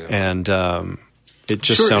 yeah. And it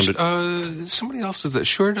just Shure, sounded. Somebody else does that.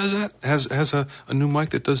 Shure does that. Has a new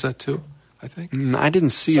mic that does that too. I think. I didn't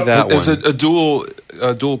see that one. It's a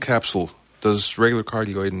dual capsule. Does regular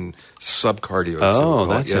cardioid and subcardioid. Oh,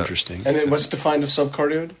 that's interesting. And then what's defined as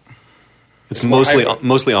subcardioid? It's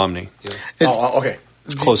mostly Omni. Yeah. Okay.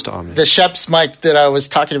 It's close to Omni. the Schoeps mic that I was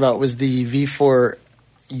talking about was the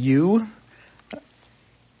V4U.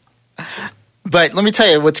 But let me tell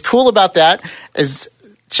you, what's cool about that is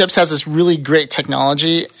Schoeps has this really great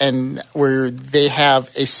technology, and where they have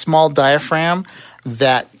a small diaphragm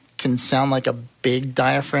that can sound like a big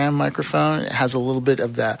diaphragm microphone. It has a little bit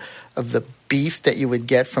of the beef that you would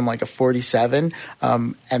get from like a 47,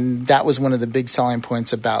 and that was one of the big selling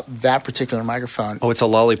points about that particular microphone. Oh, it's a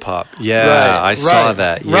lollipop. Yeah, I saw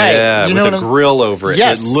that. Yeah, with a grill over it.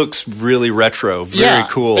 Yes. It looks really retro. Very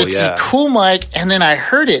cool. It's a cool mic, and then I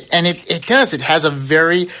heard it, and it does. It has a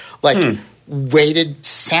very weighted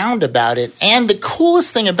sound about it. And the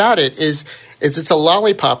coolest thing about it is it's a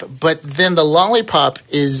lollipop, but then the lollipop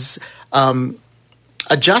is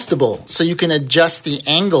adjustable, so you can adjust the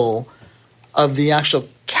angle of the actual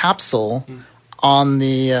capsule on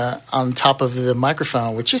the on top of the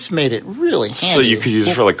microphone, which just made it really handy. So you could use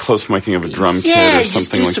it for like close miking of a drum kit or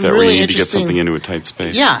something like that, really where you need to get something into a tight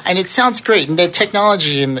space. Yeah, and it sounds great. And the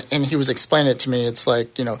technology, and he was explaining it to me, it's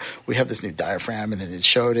like, we have this new diaphragm, and it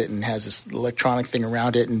showed it, and has this electronic thing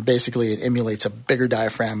around it, and basically it emulates a bigger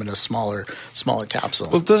diaphragm in a smaller capsule.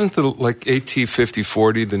 Well, doesn't the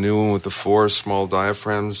AT5040, the new one with the 4 small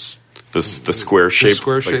diagrams, the square shape,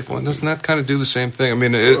 one, doesn't that kind of do the same thing? I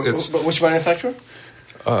mean, it's But which manufacturer?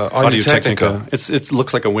 Audio-Technica. It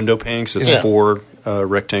looks like a window pane, so it's 4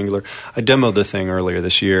 rectangular. I demoed the thing earlier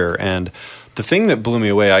this year, and the thing that blew me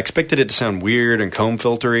away, I expected it to sound weird and comb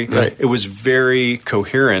filtery. Right. It was very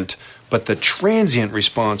coherent, but the transient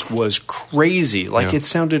response was crazy. It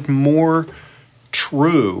sounded more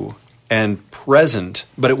true and present,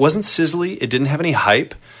 but it wasn't sizzly. It didn't have any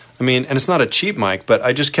hype. I mean, and it's not a cheap mic, but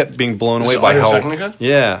I just kept being blown away by how. Audio-Technica?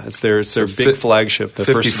 Yeah, it's their big flagship, the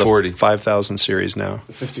first of the 5040. 5000 series now.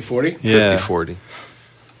 The 5040? Yeah. 5040.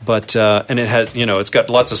 But and it has, it's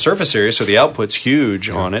got lots of surface area, so the output's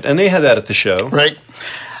huge on it, and they had that at the show. Right.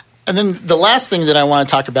 And then the last thing that I want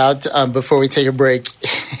to talk about before we take a break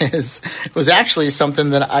was actually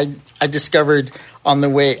something that I discovered on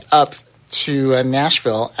the way up to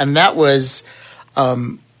Nashville, and that was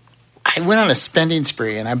I went on a spending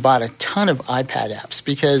spree, and I bought a ton of iPad apps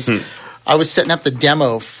because I was setting up the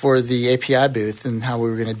demo for the API booth and how we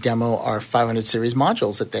were going to demo our 500 series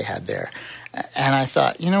modules that they had there. And I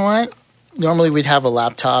thought, you know what? normally we'd have a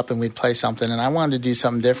laptop and we'd play something, and I wanted to do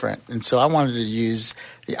something different. And so I wanted to use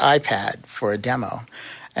the iPad for a demo.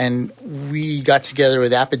 And we got together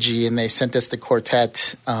with Apogee, and they sent us the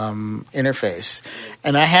Quartet interface.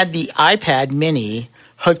 And I had the iPad mini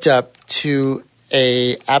hooked up to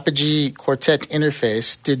a Apogee Quartet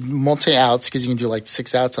interface, did multi-outs because you can do like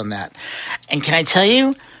 6 outs on that. And can I tell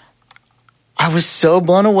you, I was so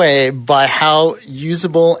blown away by how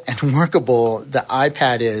usable and workable the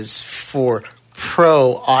iPad is for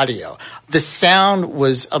pro audio. The sound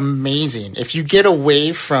was amazing. If you get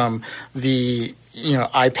away from the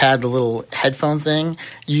iPad, the little headphone thing,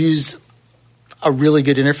 use a really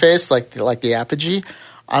good interface like the Apogee,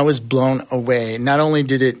 I was blown away. Not only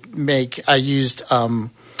did it make, I used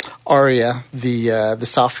Aria, the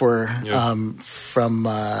software from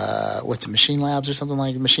what's it, Machine Labs or something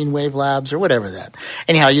like Machine Wave Labs or whatever that.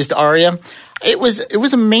 Anyhow, I used Aria. It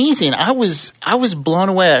was amazing. I was blown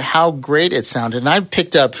away at how great it sounded. And I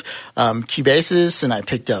picked up Cubasis, and I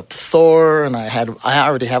picked up Thor, and I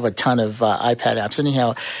already have a ton of iPad apps.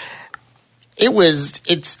 Anyhow,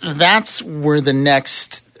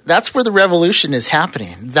 that's where the revolution is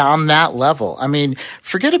happening on that level. I mean,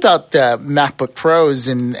 forget about the MacBook Pros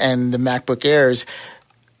and the MacBook Airs.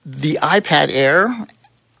 The iPad Air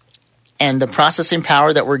and the processing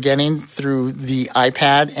power that we're getting through the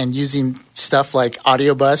iPad and using stuff like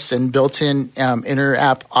Audio Bus and built-in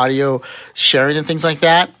inter-app audio sharing and things like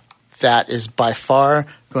that, that is by far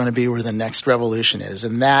going to be where the next revolution is.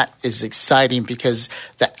 And that is exciting because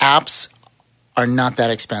the apps are not that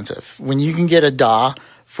expensive. When you can get a DAW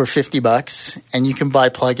for $50 and you can buy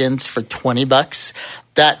plugins for $20,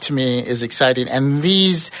 that to me is exciting. And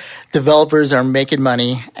these developers are making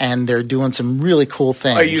money and they're doing some really cool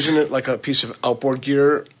things. Are you using it like a piece of outboard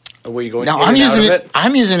gear? Where you going? No, I'm using it.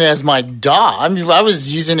 I'm using it as my DAW. I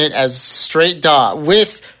was using it as straight DAW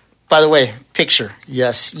with, by the way, picture.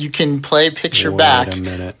 Yes, you can play picture back. Wait a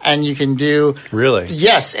minute. And you can do really.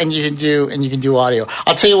 Yes, and you can do audio.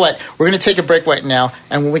 I'll tell you what. We're going to take a break right now,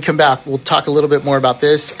 and when we come back, we'll talk a little bit more about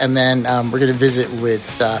this, and then we're going to visit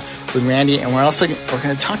with Randy, and we're going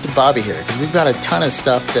to talk to Bobby here because we've got a ton of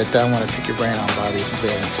stuff that I want to pick your brain on, Bobby, since we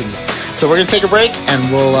haven't seen you. So we're going to take a break,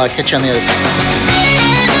 and we'll catch you on the other side.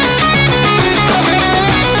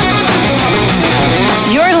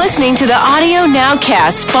 You're listening to the Audio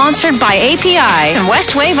Nowcast, sponsored by API and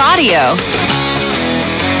Westwave Audio.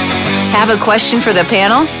 Have a question for the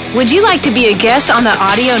panel? Would you like to be a guest on the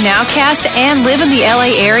Audio Nowcast and live in the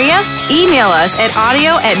LA area? Email us at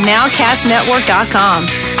audio@nowcastnetwork.com.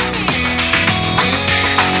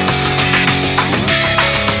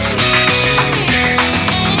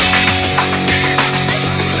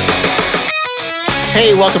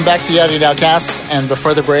 Hey, welcome back to the Audio Nowcast. And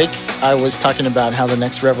before the break, I was talking about how the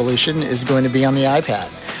next revolution is going to be on the iPad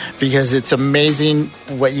because it's amazing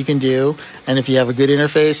what you can do. And if you have a good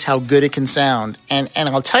interface, how good it can sound. And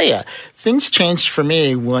I'll tell you, things changed for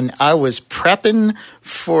me when I was prepping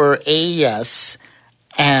for AES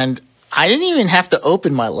and I didn't even have to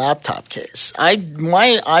open my laptop case.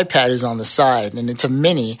 My iPad is on the side and it's a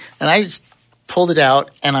mini and I just pulled it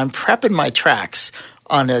out and I'm prepping my tracks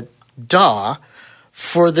on a DAW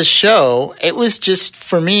for the show. It was just,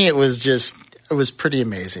 for me, it was pretty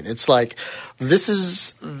amazing. It's like, this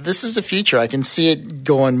is the future. I can see it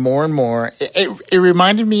going more and more. It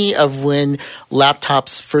reminded me of when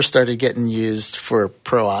laptops first started getting used for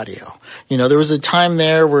pro audio. There was a time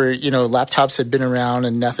there where, laptops had been around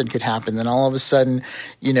and nothing could happen. Then all of a sudden,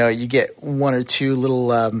 you get one or two little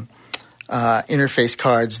interface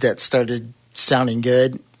cards that started sounding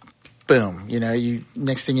good. Boom.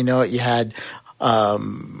 Next thing you know it, you had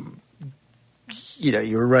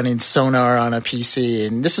you were running Sonar on a PC,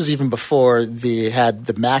 and this was even before they had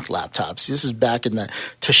the Mac laptops. This is back in the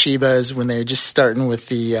Toshibas when they were just starting with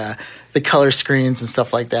the color screens and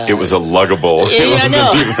stuff like that. It was a luggable. Yeah, I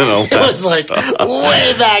know. It was like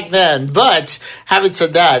way back then. But having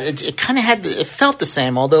said that, it kind of it felt the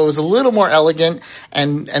same, although it was a little more elegant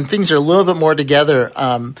and things are a little bit more together.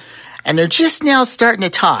 And they're just now starting to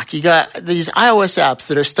talk. You got these iOS apps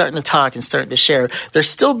that are starting to talk and starting to share. They're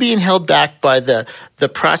still being held back by the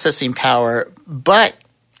processing power, but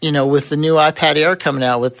with the new iPad Air coming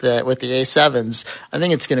out with the A7s, I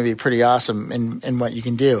think it's going to be pretty awesome in what you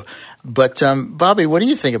can do. But Bobby, what do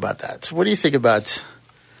you think about that? What do you think about?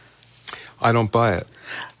 I don't buy it,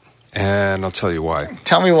 and I'll tell you why.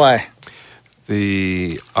 Tell me why.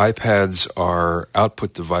 The iPads are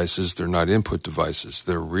output devices. They're not input devices.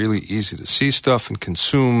 They're really easy to see stuff and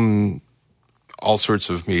consume all sorts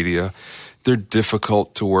of media. They're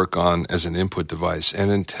difficult to work on as an input device.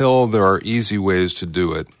 And until there are easy ways to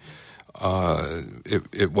do it,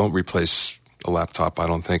 it won't replace a laptop, I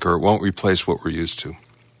don't think, or it won't replace what we're used to.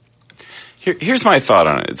 Here's my thought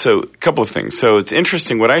on it. So, a couple of things. So, it's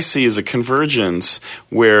interesting. What I see is a convergence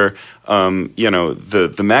where,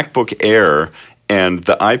 the MacBook Air and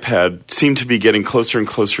the iPad seem to be getting closer and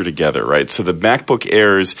closer together, right? So the MacBook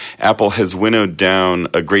Airs, Apple has winnowed down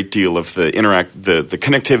a great deal of the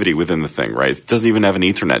connectivity within the thing, right? It doesn't even have an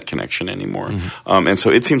Ethernet connection anymore. Mm-hmm. And so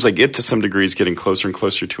it seems like it, to some degree, is getting closer and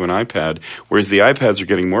closer to an iPad, whereas the iPads are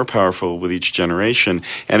getting more powerful with each generation.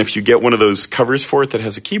 And if you get one of those covers for it that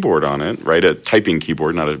has a keyboard on it, right, a typing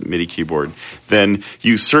keyboard, not a MIDI keyboard, then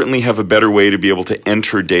you certainly have a better way to be able to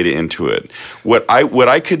enter data into it. What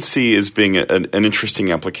I could see as being an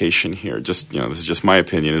interesting application here, this is just my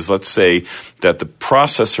opinion, is let's say that the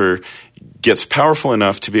processor gets powerful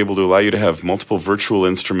enough to be able to allow you to have multiple virtual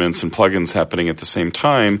instruments and plugins happening at the same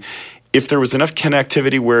time. If there was enough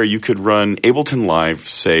connectivity where you could run Ableton Live,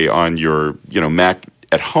 say, on your Mac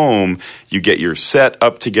at home, you get your set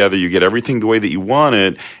up together, you get everything the way that you want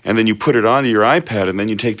it, and then you put it onto your iPad, and then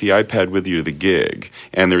you take the iPad with you to the gig.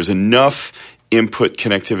 And there's enough input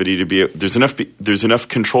connectivity to be there's enough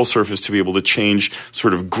control surface to be able to change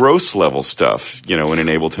sort of gross level stuff, in an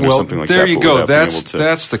Ableton or something like that. There you go.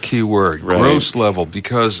 That's the key word, right? Gross level.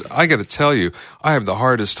 Because I got to tell you, I have the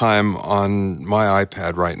hardest time on my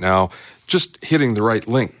iPad right now just hitting the right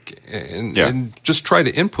link and just try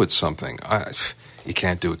to input something. You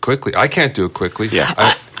can't do it quickly. I can't do it quickly. Yeah.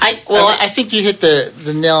 I think you hit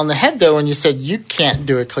the nail on the head though when you said you can't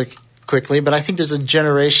do it quickly, but I think there's a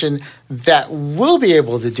generation that will be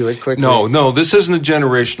able to do it quickly. No, this isn't a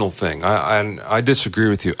generational thing. I disagree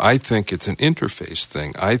with you. I think it's an interface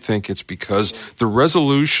thing. I think it's because the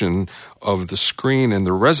resolution of the screen and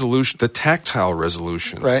the tactile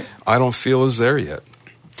resolution, right, I don't feel is there yet.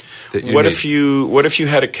 What if you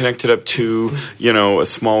had it connected up to a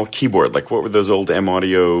small keyboard? Like what were those old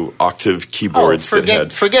M-Audio Octave keyboards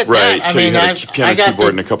forget right? That. So you had a piano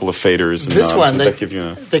keyboard and a couple of faders. And this one,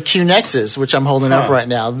 the Q Nexus, which I'm holding up right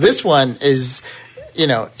now. This one is,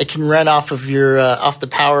 it can run off of your off the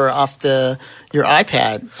power off your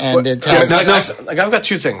iPad, and it has. I've got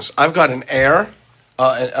two things. I've got an Air,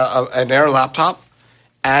 an Air laptop,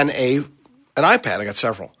 and an iPad. I got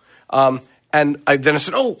several. And then I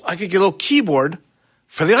said, I could get a little keyboard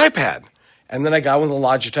for the iPad. And then I got one of the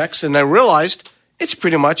Logitechs, and I realized it's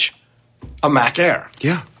pretty much a Mac Air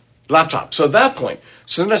laptop. So at that point,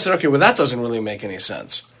 then I said, okay, well, that doesn't really make any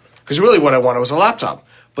sense. Because really what I wanted was a laptop.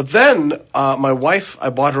 But then my wife, I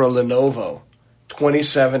bought her a Lenovo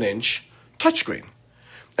 27-inch touchscreen.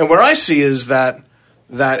 And where I see is that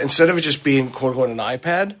instead of it just being, quote-unquote, an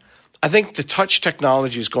iPad, I think the touch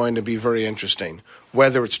technology is going to be very interesting,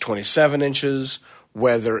 whether it's 27 inches,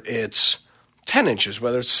 whether it's 10 inches,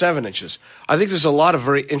 whether it's 7 inches. I think there's a lot of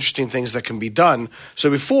very interesting things that can be done. So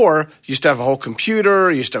before, you used to have a whole computer,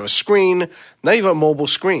 you used to have a screen. Now you've got mobile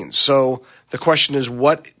screens. So the question is,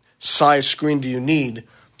 what size screen do you need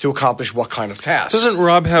to accomplish what kind of task? Doesn't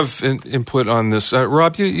Rob have input on this?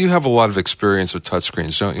 Rob, you have a lot of experience with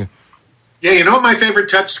touchscreens, don't you? Yeah, you know what my favorite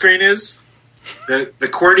touchscreen is? The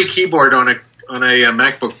QWERTY keyboard on a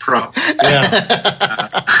MacBook Pro.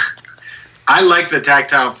 Yeah. I like the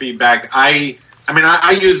tactile feedback. I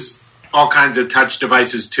use all kinds of touch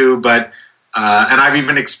devices too, but and I've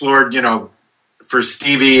even explored, for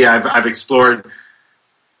Stevie, I've explored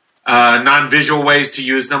non-visual ways to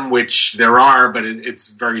use them, which there are, but it's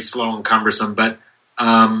very slow and cumbersome. But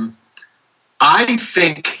I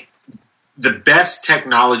think the best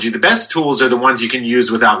technology, the best tools are the ones you can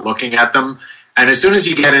use without looking at them. And as soon as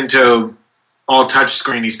you get into all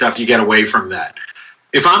touchscreeny stuff, you get away from that.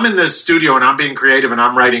 If I'm in the studio and I'm being creative and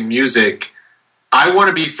I'm writing music, I want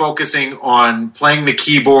to be focusing on playing the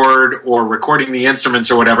keyboard or recording the instruments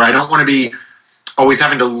or whatever. I don't want to be always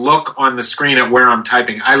having to look on the screen at where I'm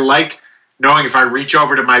typing. I like knowing if I reach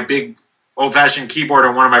over to my big old-fashioned keyboard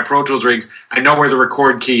on one of my Pro Tools rigs, I know where the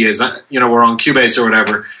record key is. We're on Cubase or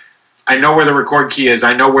whatever. I know where the record key is.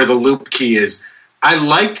 I know where the loop key is. I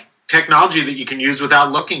like technology that you can use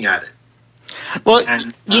without looking at it. Well,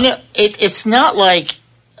 it's not like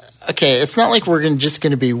we're just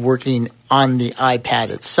going to be working on the iPad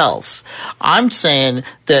itself. I'm saying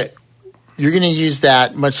that you're going to use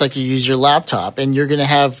that much like you use your laptop, and you're going to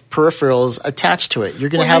have peripherals attached to it. You're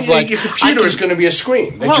going to have your computer is going to be a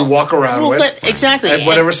screen that you walk around with, exactly, at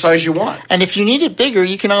whatever size you want. And if you need it bigger,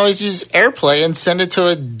 you can always use AirPlay and send it to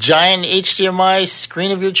a giant HDMI screen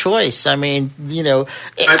of your choice. I mean, but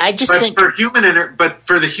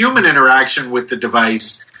for the human interaction with the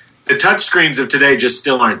device, the touchscreens of today just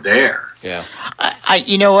still aren't there. Yeah,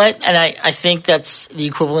 you know what? And I think that's the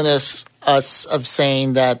equivalent us of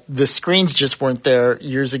saying that the screens just weren't there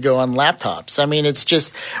years ago on laptops. I mean, it's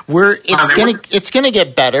just it's gonna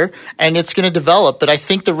get better and it's gonna develop. But I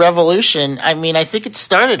think the revolution. I mean, I think it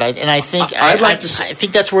started, and I think I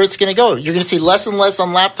think that's where it's gonna go. You're gonna see less and less on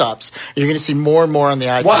laptops. You're gonna see more and more on the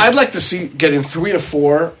iPad. Well, I'd like to see getting 3 to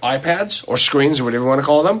 4 iPads or screens or whatever you want to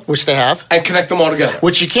call them, which they have, and connect them all together.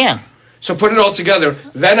 Which you can. So put it all together,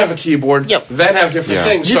 then have a keyboard, then have different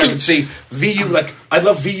things. I can see VU, like, I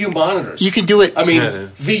love VU monitors. You can do it. I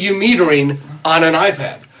mean, VU metering on an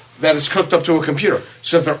iPad that is hooked up to a computer.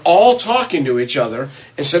 So if they're all talking to each other,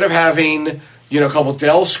 instead of having, a couple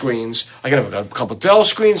Dell screens, I can have a couple Dell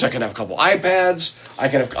screens, I can have a couple iPads, I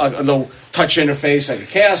can have a little touch interface like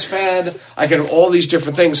a Chaos Pad, I can have all these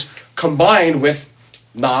different things combined with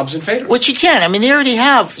knobs and faders. Which you can. I mean, they already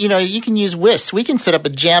have, you can use WISP. We can set up a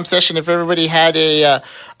jam session if everybody had a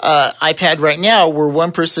iPad right now where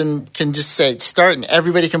one person can just say start and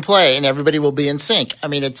everybody can play and everybody will be in sync. I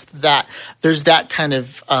mean, there's that kind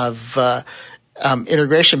of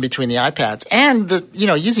integration between the iPads and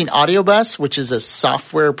using AudioBus, which is a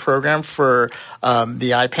software program for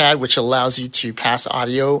the iPad, which allows you to pass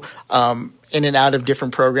audio in and out of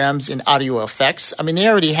different programs in audio effects. I mean, they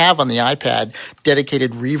already have on the iPad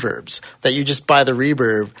dedicated reverbs that you just buy the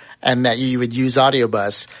reverb and that you would use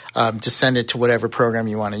AudioBus to send it to whatever program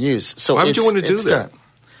you want to use. So why would you want to do that?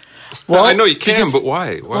 Well, I know you can, but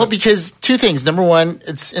why? Well, because two things. Number one,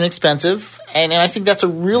 it's inexpensive, and I think that's a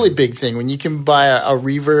really big thing when you can buy a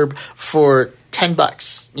reverb for $10.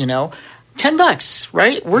 $10,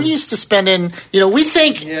 right? We're used to spending. We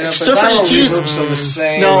think Surfer EQs are the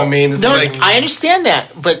same. No, I mean, it's I understand that,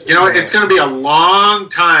 but it's going to be a long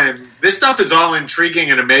time. This stuff is all intriguing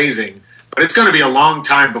and amazing, but it's going to be a long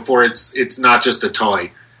time before it's not just a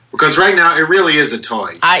toy. Because right now, it really is a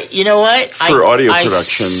toy. You know what? For audio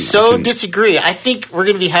production. I disagree. I think we're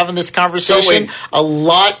going to be having this conversation a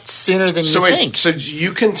lot sooner than you think. So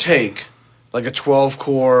you can take like a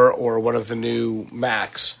 12-core or one of the new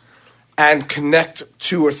Macs and connect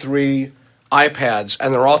 2 or 3 iPads,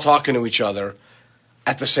 and they're all talking to each other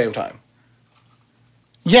at the same time.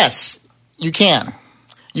 Yes, you can.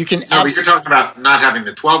 You can. No, but you're talking about not having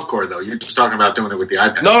the 12-core, though. You're just talking about doing it with the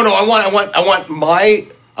iPad. No.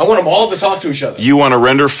 I want them all to talk to each other. You want a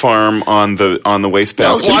render farm on the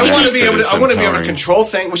wastebasket. Well, I want to be able to control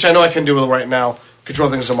things, which I know I can do right now. Control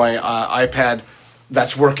things on my iPad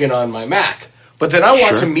that's working on my Mac. But then I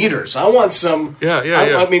want some meters. I want some.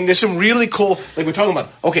 I mean, there's some really cool. Like we're talking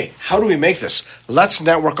about. Okay, how do we make this? Let's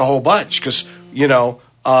network a whole bunch because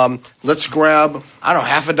let's grab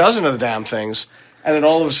half a dozen of the damn things, and then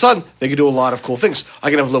all of a sudden they can do a lot of cool things. I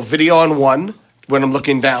can have a little video on one when I'm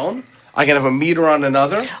looking down. I can have a meter on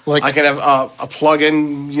another. I can have a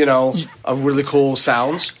plug-in, of really cool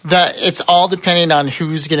sounds. It's all depending on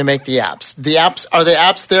who's going to make the apps. Are the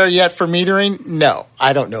apps there yet for metering? No,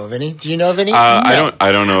 I don't know of any. Do you know of any? No.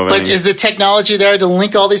 I don't know of any. But is the technology there to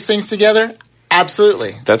link all these things together?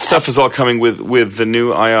 Absolutely. That stuff is all coming with the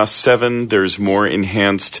new iOS 7. There's more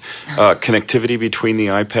enhanced connectivity between the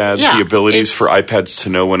iPads, the abilities for iPads to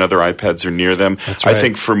know when other iPads are near them. That's right. I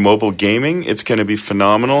think for mobile gaming, it's going to be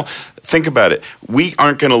phenomenal. Think about it. We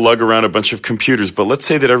aren't going to lug around a bunch of computers, but let's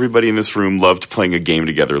say that everybody in this room loved playing a game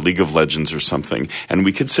together, League of Legends or something, and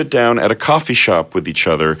we could sit down at a coffee shop with each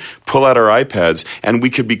other, pull out our iPads, and we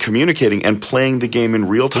could be communicating and playing the game in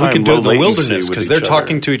real time. We can do it in the wilderness because they're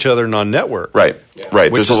talking to each other non-network. Right.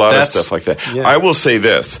 There's a lot of stuff like that. Yeah. I will say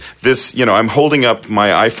this, I'm holding up my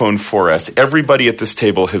iPhone 4S. Everybody at this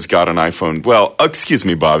table has got an iPhone. Well, excuse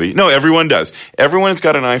me, Bobby. No, everyone does. Everyone has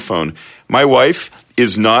got an iPhone. My wife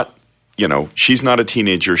is not, she's not a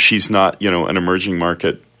teenager. She's not, an emerging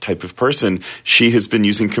market type of person. She has been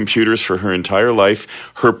using computers for her entire life.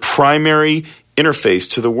 Her primary interface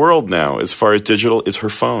to the world now, as far as digital, is her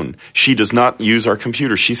phone. She does not use our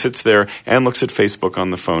computer. She sits there and looks at Facebook on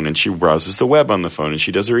the phone, and she browses the web on the phone, and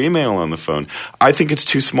she does her email on the phone. I think it's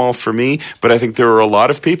too small for me, but I think there are a lot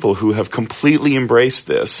of people who have completely embraced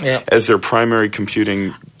this as their primary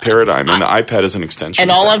computing paradigm, and the iPad is an extension. And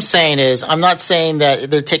all I'm saying is, I'm not saying that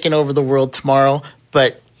they're taking over the world tomorrow,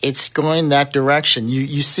 but it's going that direction.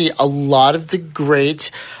 You see a lot of the great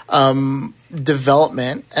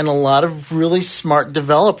development, and a lot of really smart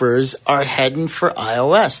developers are heading for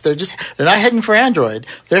iOS. They're not heading for Android.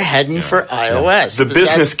 They're heading for iOS. The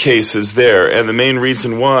business case is there, and the main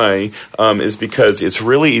reason why is because it's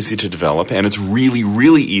really easy to develop, and it's really,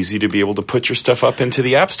 really easy to be able to put your stuff up into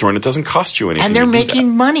the App Store, and it doesn't cost you anything. And they're making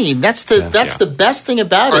money. That's the best thing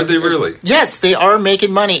about it. Are they really? Yes, they are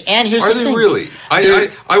making money. And here's the thing. Are they really?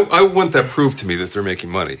 I want that proved to me that they're making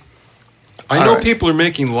money. I know people are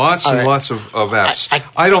making lots and lots of apps.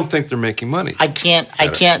 I don't think they're making money. I can't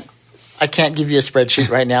give you a spreadsheet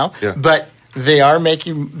right now, Yeah. but they are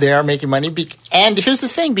making money. And here's the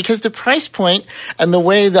thing, because the price point and the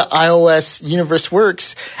way the iOS universe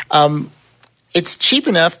works, it's cheap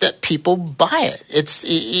enough that people buy it. It's,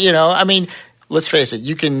 I mean, let's face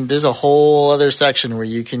it, there's a whole other section where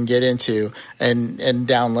you can get into and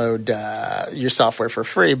download your software for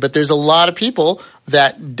free. But there's a lot of people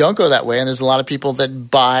that don't go that way, and there's a lot of people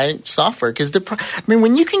that buy software because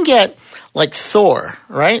when you can get like Thor,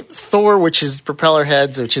 right? Thor, which is Propeller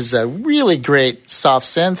Heads, which is a really great soft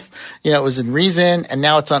synth. It was in Reason, and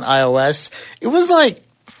now it's on iOS. It was like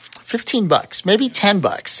 $15, maybe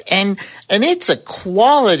 $10, and it's a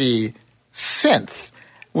quality synth.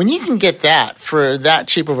 When you can get that for that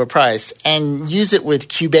cheap of a price and use it with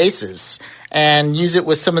Cubases and use it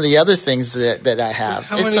with some of the other things that I have.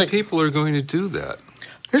 How many people are going to do that?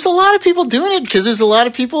 There's a lot of people doing it because there's a lot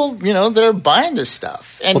of people, that are buying this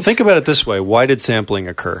stuff. And think about it this way. Why did sampling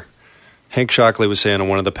occur? Hank Shockley was saying on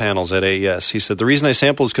one of the panels at AES, he said, the reason I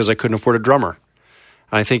sampled is because I couldn't afford a drummer.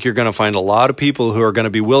 And I think you're going to find a lot of people who are going to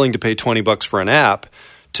be willing to pay $20 for an app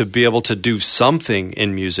to be able to do something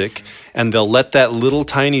in music, and they'll let that little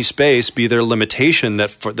tiny space be their limitation that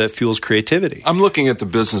fuels creativity. I'm looking at the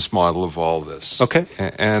business model of all this. Okay.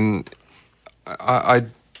 And I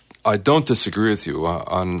don't disagree with you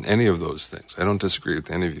on any of those things. I don't disagree with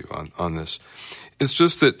any of you on this. It's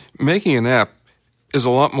just that making an app is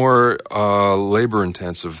a lot more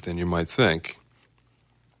labor-intensive than you might think.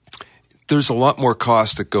 There's a lot more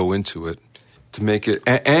costs that go into it to make it,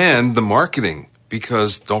 and the marketing.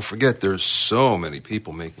 Because don't forget, there's so many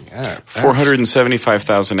people making apps.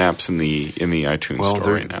 475,000 apps in the iTunes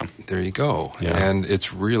store right now. There you go. Yeah. And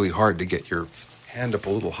it's really hard to get your hand up a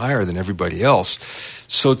little higher than everybody else.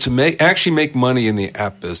 So to actually make money in the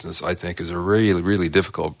app business, I think, is a really, really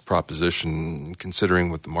difficult proposition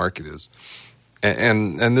considering what the market is.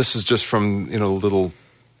 And this is just from a little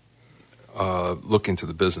look into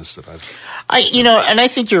the business that and I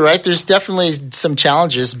think you're right. There's definitely some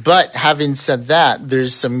challenges, but having said that,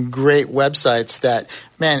 there's some great websites that,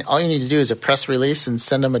 man, all you need to do is a press release and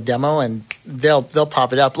send them a demo, and they'll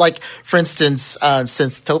pop it up. Like, for instance,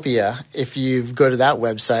 Synthtopia. If you go to that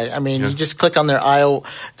website, you just click on their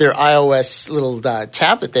iOS little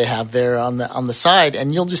tab that they have there on the side,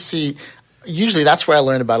 and you'll just see. Usually that's where I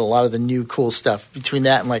learn about a lot of the new cool stuff. Between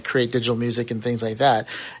that and like Create Digital Music and things like that,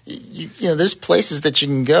 there's places that you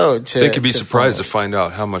can go to. They could be surprised to find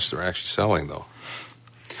out how much they're actually selling, though.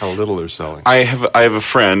 How little they're selling. I have a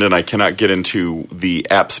friend, and I cannot get into the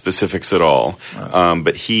app specifics at all,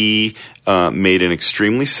 but he made an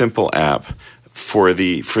extremely simple app for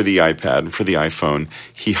the iPad, for the iPhone.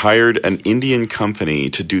 He hired an Indian company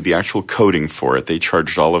to do the actual coding for it. They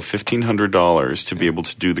charged all of $1,500 to be able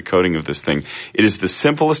to do the coding of this thing. It is the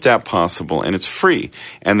simplest app possible, and it's free.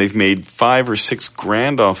 And they've made $5 or $6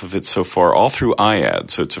 grand off of it so far, all through iAd.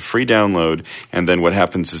 So it's a free download, and then what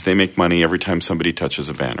happens is they make money every time somebody touches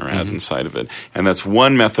a banner ad inside of it. And that's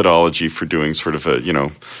one methodology for doing sort of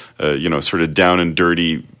a sort of down and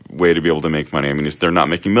dirty way to be able to make money. They're not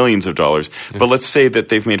making millions of dollars, but let's say that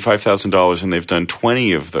they've made $5,000 and they've done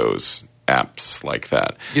 20 of those apps like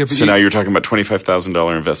that. Yeah, so now you're talking about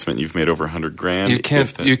 $25,000 investment. You've made over $100 grand. You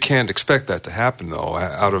can't expect that to happen though.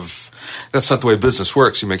 That's not the way business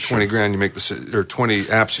works. You make 20 grand, you make 20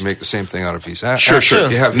 apps, you make the same thing out of each app. Sure.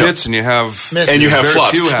 You have hits and you have and you have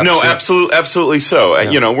flops. No, apps. absolutely so.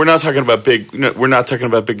 Yeah. We're not talking about big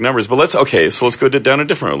numbers, but let's go down a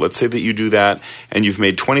different road. Let's say that you do that and you've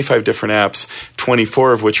made 25 different apps,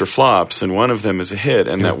 24 of which are flops, and one of them is a hit,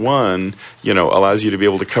 and that one, allows you to be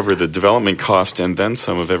able to cover the development cost and then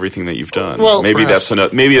some of everything that you've done. Well, maybe that's another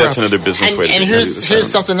business way to do it. And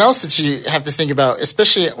here's something else that you have to think about,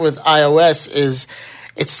 especially with iOS, is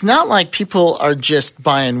it's not like people are just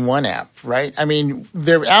buying one app, right?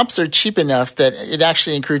 Their apps are cheap enough that it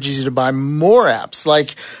actually encourages you to buy more apps.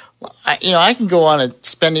 Like, I can go on a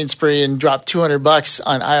spending spree and drop $200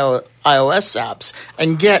 on iOS apps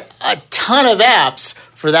and get a ton of apps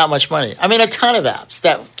for that much money. A ton of apps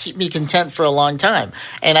that keep me content for a long time.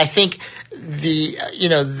 And I think the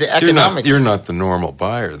economics. You're not the normal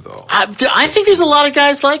buyer, though. I think there's a lot of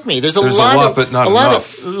guys like me. There's a lot, but not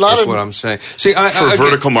enough. That's what I'm saying. See, for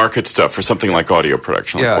vertical market stuff, for something like audio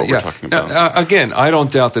production, like what we're talking about. Now, again, I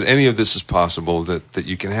don't doubt that any of this is possible. That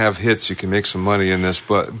you can have hits, you can make some money in this.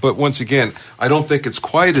 But once again, I don't think it's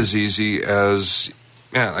quite as easy as.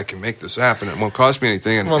 Man, I can make this app, and it won't cost me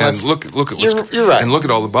anything. And look at what's you're right. And look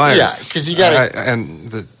at all the buyers. Yeah, because you got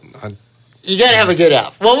You got to have a good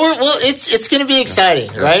app. Well, it's going to be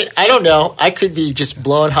exciting, right? I don't know. I could be just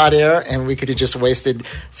blowing hot air, and we could have just wasted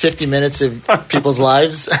 50 minutes of people's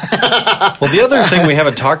lives. Well, the other thing we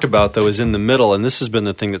haven't talked about, though, is in the middle, and this has been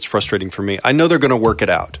the thing that's frustrating for me. I know they're going to work it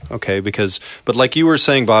out, okay? But like you were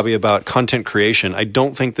saying, Bobby, about content creation, I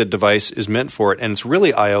don't think the device is meant for it, and it's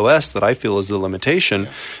really iOS that I feel is the limitation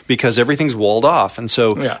because everything's walled off. And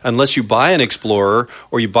so unless you buy an Explorer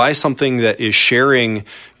or you buy something that is sharing,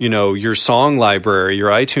 your song library, your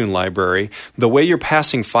iTunes library, the way you're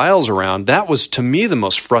passing files around, that was, to me, the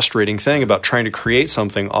most frustrating thing about trying to create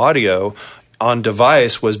something audio on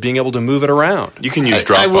device was being able to move it around. You can use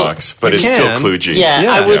Dropbox, but it's still kludgy. Yeah,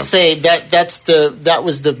 I would say that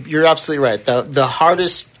was you're absolutely right. The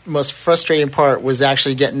hardest, most frustrating part was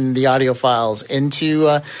actually getting the audio files into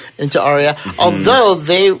ARIA. Although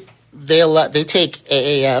they take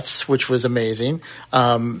AAFs, which was amazing.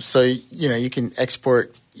 So you can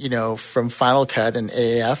export from Final Cut and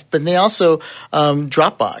AAF, but they also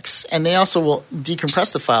Dropbox, and they also will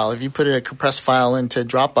decompress the file. If you put a compressed file into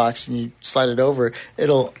Dropbox and you slide it over,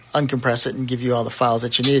 it'll uncompress it and give you all the files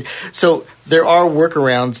that you need. So there are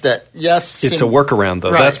workarounds that, yes. It's a workaround,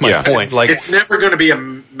 though. Right. That's my point. It's never going to be a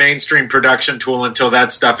mainstream production tool until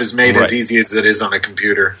that stuff is made as easy as it is on a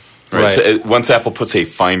computer. Right. So once Apple puts a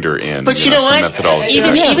finder in, but you know what? methodology.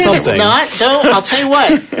 Even if it's not, though, I'll tell you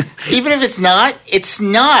what. Even if it's not, it's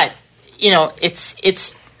not.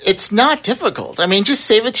 It's not difficult. I mean, just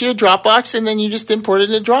save it to your Dropbox and then you just import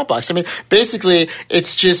it into Dropbox. I mean, basically,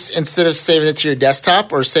 it's just instead of saving it to your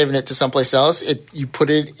desktop or saving it to someplace else, you put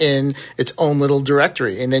it in its own little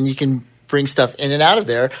directory, and then you can bring stuff in and out of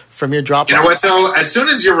there from your Dropbox. You know what, though? As soon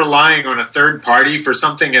as you're relying on a third party for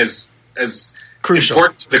something as crucial,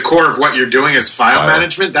 important to the core of what you're doing is file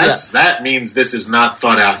management, that means this is not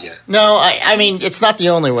thought out yet. No, I mean, it's not the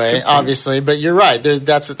only way, obviously, but you're right.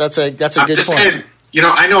 That's a good point. Saying,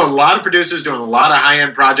 I know a lot of producers doing a lot of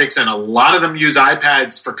high-end projects, and a lot of them use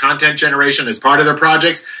iPads for content generation as part of their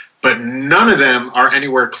projects, but none of them are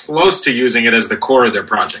anywhere close to using it as the core of their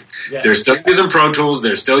project. Yes. They're still using Pro Tools.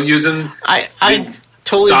 They're still using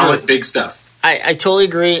solid big stuff. I totally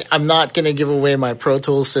agree. I'm not going to give away my Pro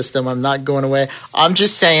Tools system. I'm not going away. I'm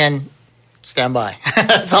just saying, stand by.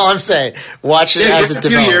 That's all I'm saying. Watch it as it develops. A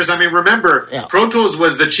few years. I mean, remember, Pro Tools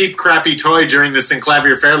was the cheap, crappy toy during the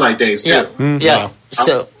Synclavier Fairlight days too. Yeah.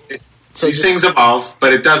 So these things evolve,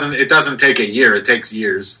 but it doesn't take a year. It takes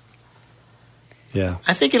years. Yeah,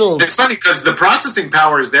 I think it'll. It's funny because the processing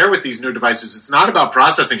power is there with these new devices. It's not about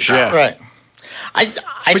processing power, right? But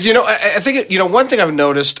I think one thing I've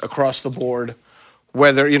noticed across the board,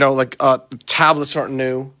 whether tablets aren't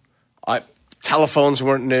new, telephones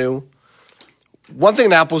weren't new. One thing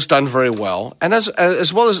that Apple's done very well, and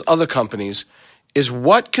as well as other companies, is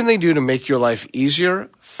what can they do to make your life easier,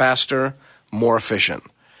 faster, more efficient.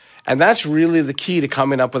 And that's really the key to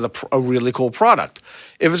coming up with a really cool product.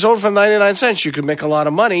 If it's sold for 99 cents, you could make a lot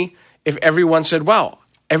of money if everyone said, wow,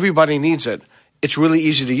 everybody needs it. It's really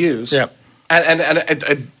easy to use. Yeah.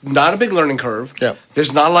 And not a big learning curve. Yeah.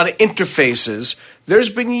 There's not a lot of interfaces. There's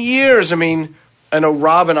been years. I mean, I know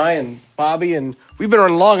Rob and I and Bobby, and we've been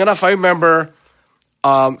around long enough. I remember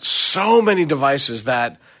so many devices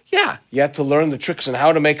that, you had to learn the tricks and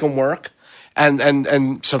how to make them work,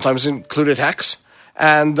 and sometimes included hex.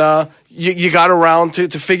 And you got around to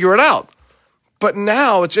figure it out. But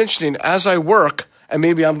now it's interesting. As I work, and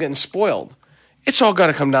maybe I'm getting spoiled, it's all got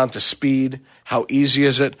to come down to speed. How easy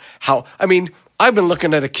is it? I've been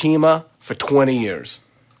looking at Akima for 20 years.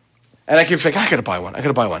 And I keep thinking, I got to buy one.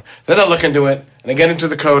 Then I look into it, and I get into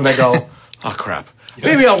the code, and I go, oh, crap.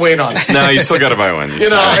 Maybe I'll wait on it. No, you still got to buy one.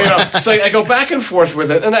 So I go back and forth with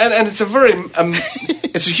it, and it's a very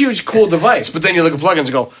it's a huge, cool device. But then you look at plugins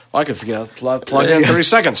and go, I could figure out plug in 30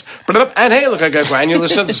 seconds. And hey, look, I got granular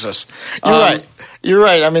synthesis. You're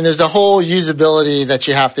right. I mean, there's a whole usability that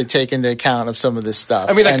you have to take into account of some of this stuff.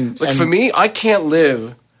 I mean, for me, I can't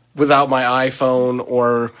live without my iPhone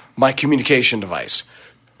or my communication device.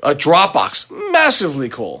 Dropbox, massively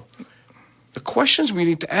cool. The questions we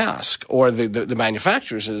need to ask, or the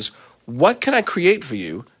manufacturers, is what can I create for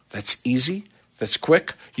you that's easy, that's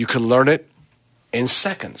quick, you can learn it in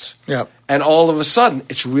seconds. Yep. And all of a sudden,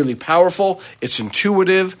 it's really powerful, it's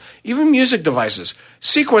intuitive. Even music devices.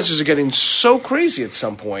 Sequencers are getting so crazy at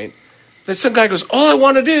some point that some guy goes, all I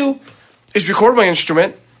want to do is record my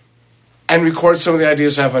instrument and record some of the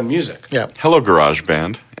ideas I have on music. Yeah. Hello,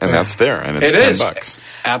 GarageBand, and that's there, and it's $10.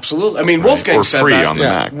 Absolutely. I mean, Wolfgang said free that. on the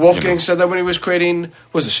Mac. Wolfgang said that when he was creating,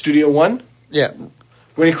 Studio One? Yeah.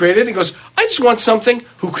 When he created, he goes, I just want something.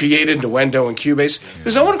 Who created Nuendo and Cubase? He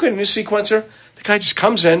goes, I want to create a new sequencer. The guy just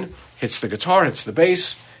comes in, hits the guitar, hits the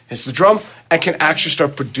bass, hits the drum, and can actually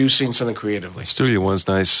start producing something creatively. Studio One's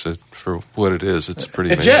nice for what it is. It's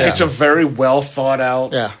pretty amazing. It's a very well thought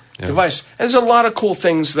out device. And there's a lot of cool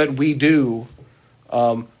things that we do.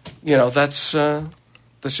 That's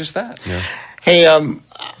just that. Yeah. Hey,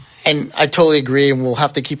 and I totally agree, and we'll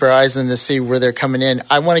have to keep our eyes on this, see where they're coming in.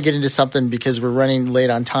 I want to get into something because we're running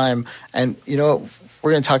late on time, and we're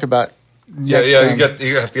going to talk about next time.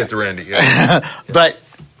 You have to get to Randy. Yeah. But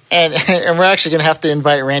and we're actually going to have to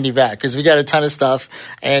invite Randy back because we got a ton of stuff,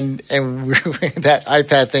 and that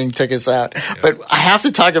iPad thing took us out. Yeah. But I have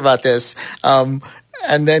to talk about this.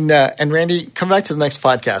 And then, and Randy, come back to the next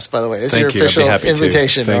podcast, by the way. This is your official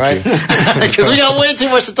invitation, all right? Because we got way too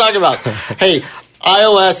much to talk about. Hey,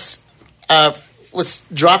 iOS, let's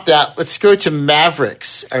drop that. Let's go to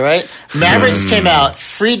Mavericks, all right? Mavericks came out,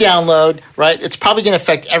 free download, right? It's probably going to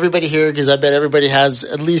affect everybody here because I bet everybody has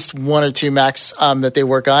at least one or two Macs that they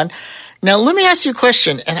work on. Now, let me ask you a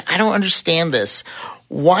question, and I don't understand this.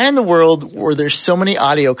 Why in the world were there so many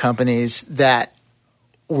audio companies that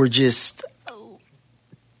were just –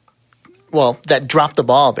 that dropped the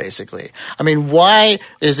ball, basically? I mean, why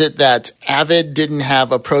is it that Avid didn't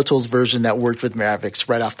have a Pro Tools version that worked with Mavericks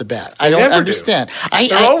right off the bat? I don't understand.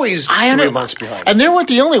 They're always 3 months behind. And they weren't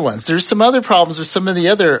the only ones. There's some other problems with some of the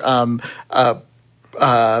other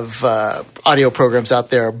audio programs out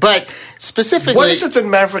there. But specifically... What is it that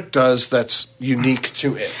Maverick does that's unique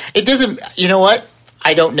to it? It doesn't... You know what?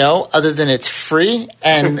 I don't know, other than it's free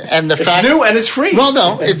and the it's fact it's new and it's free. Well,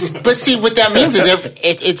 no, but see what that means is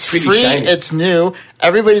it's free, shiny. It's new.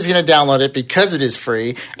 Everybody's going to download it because it is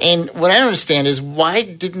free. And what I don't understand is why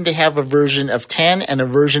didn't they have a version of 10 and a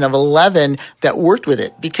version of 11 that worked with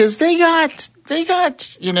it? Because they got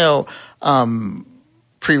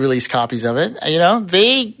pre-release copies of it.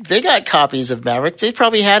 They got copies of Maverick. They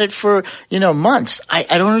probably had it for months.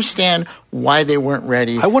 I don't understand why they weren't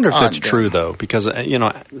ready. I wonder if that's true though, because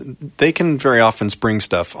they can very often spring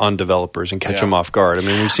stuff on developers and catch them off guard. I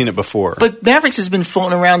mean, we've seen it before. But Mavericks has been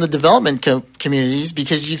floating around the development communities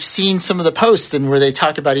because you've seen some of the posts and where they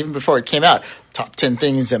talk about even before it came out. Top 10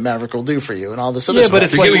 things that Maverick will do for you and all this other stuff. But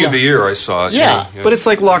it's beginning of the year I saw it. Yeah. But it's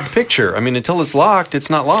like locked picture. I mean, until it's locked, it's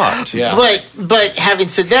not locked. Yeah. But having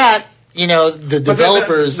said that, the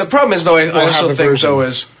developers... The problem is, though, I also think, though,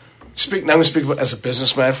 I'm going to speak as a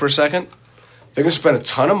businessman for a second. They're going to spend a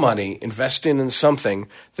ton of money investing in something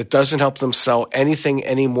that doesn't help them sell anything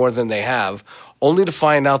any more than they have, only to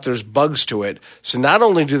find out there's bugs to it. So not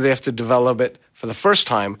only do they have to develop it for the first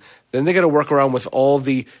time, then they got to work around with all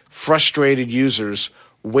the frustrated users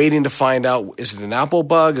waiting to find out, is it an Apple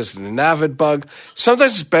bug? Is it an Avid bug?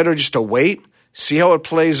 Sometimes it's better just to wait, see how it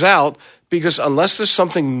plays out, because unless there's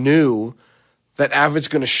something new that Avid's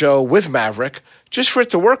going to show with Maverick, just for it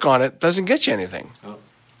to work on it doesn't get you anything.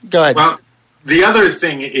 Go ahead. Well, the other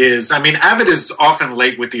thing is, Avid is often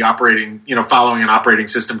late with the following an operating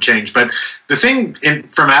system change. But the thing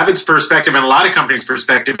from Avid's perspective and a lot of companies'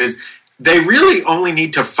 perspective is they really only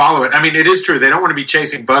need to follow it. I mean, it is true. They don't want to be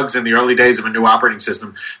chasing bugs in the early days of a new operating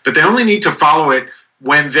system, but they only need to follow it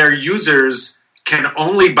when their users can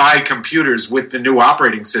only buy computers with the new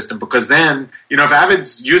operating system, because then, if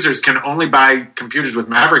Avid's users can only buy computers with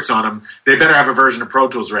Mavericks on them, they better have a version of Pro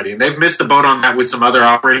Tools ready. And they've missed the boat on that with some other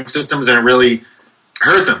operating systems, and it really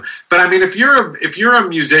hurt them. But if you're a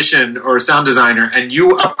musician or a sound designer and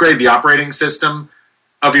you upgrade the operating system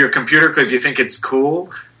of your computer because you think it's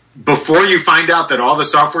cool, before you find out that all the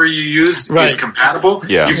software you use is compatible,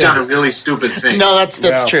 you've done a really stupid thing. No,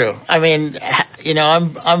 that's true. I mean,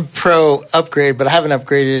 I'm pro upgrade, but I haven't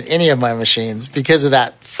upgraded any of my machines because of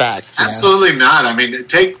that fact. Absolutely not. I mean,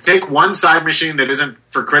 take one side machine that isn't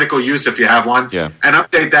for critical use if you have one, and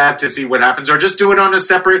update that to see what happens, or just do it on a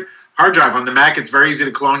separate hard drive. On the Mac, it's very easy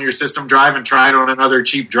to clone your system drive and try it on another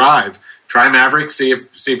cheap drive. Try Maverick, see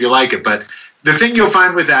if you like it. But the thing you'll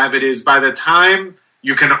find with Avid is by the time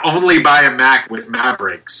you can only buy a Mac with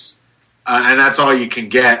Mavericks, and that's all you can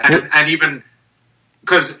get. And even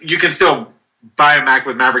because you can still buy a Mac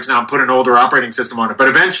with Mavericks now and put an older operating system on it, but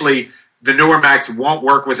eventually the newer Macs won't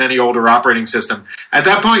work with any older operating system. At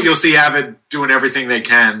that point, you'll see Avid doing everything they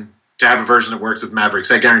can to have a version that works with Mavericks.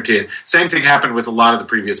 I guarantee it. Same thing happened with a lot of the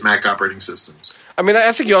previous Mac operating systems. I mean,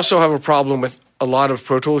 I think you also have a problem with a lot of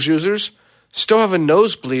Pro Tools users still have a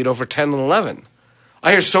nosebleed over 10 and 11.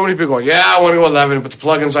 I hear so many people going, I want to go 11, but the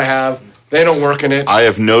plugins I have, they don't work in it. I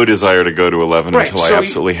have no desire to go to 11 until I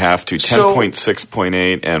absolutely have to.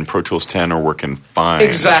 10.6.8 and Pro Tools 10 are working fine.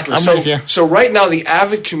 Exactly. So right now the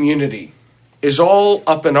Avid community is all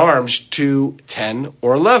up in arms to 10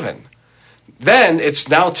 or 11. Then it's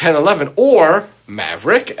now 10, 11, or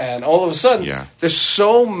Maverick, and all of a sudden there's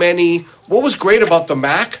so many. What was great about the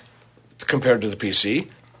Mac compared to the PC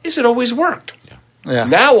is it always worked. Yeah.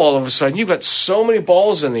 Now, all of a sudden, you've got so many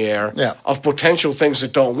balls in the air of potential things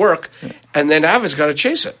that don't work, and then Avid's got to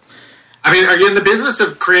chase it. I mean, are you in the business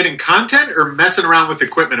of creating content or messing around with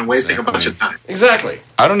equipment and wasting a bunch of time? Exactly.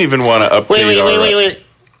 I don't even want to update. Wait.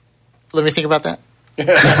 Let me think about that. Okay.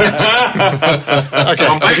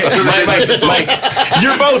 Mike,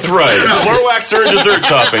 you're both right. Chlorwax or a dessert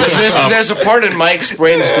topping. There's a part in Mike's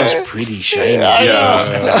brain that goes pretty shiny.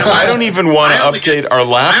 I don't even want to update our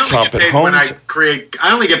laptop at home. I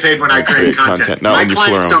only get paid when I create content. My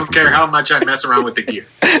clients don't care how much I mess around with the gear.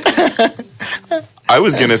 I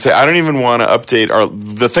was going to say, I don't even want to update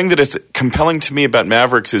the thing that is compelling to me about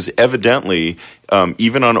Mavericks is evidently,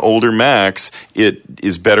 even on older Macs, it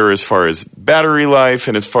is better as far as battery life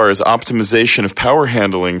and as far as optimization of power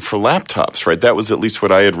handling for laptops, right? That was at least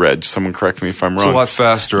what I had read. Someone correct me if I'm wrong. It's a lot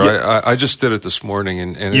faster. Yeah. I just did it this morning.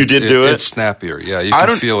 And you did do it? It's snappier. Yeah, you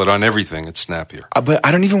can feel it on everything. It's snappier. But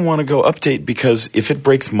I don't even want to go update because if it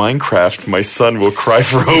breaks Minecraft, my son will cry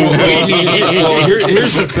for a week.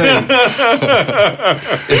 Here's the thing.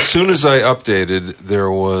 As soon as I updated,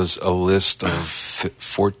 there was a list of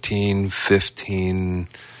 14, 15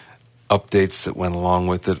 updates that went along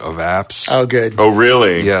with it of apps. Oh, good. Oh,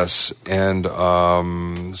 really? Yes, and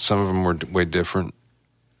some of them were way different.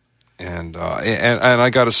 And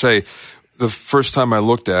I got to say, the first time I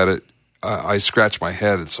looked at it, I scratched my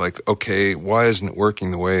head. It's like, okay, why isn't it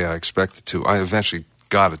working the way I expected it to? I eventually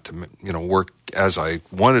got it to work as I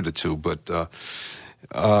wanted it to, but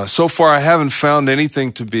so far I haven't found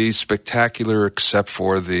anything to be spectacular except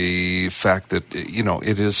for the fact that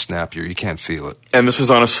it is snappier. You can't feel it. And this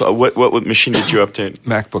was on what machine did you update?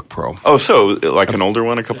 MacBook Pro. Oh, so like an older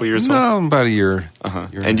one, a couple of years old? No, about a year.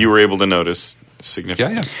 And you were able to notice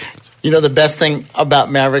significant difference. The best thing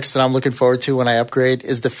about Mavericks that I'm looking forward to when I upgrade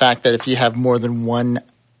is the fact that if you have more than one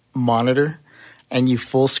monitor and you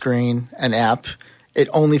full screen an app, it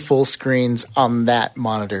only full screens on that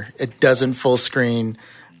monitor. It doesn't full screen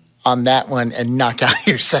on that one and knock out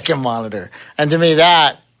your second monitor. And to me,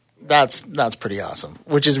 that's pretty awesome,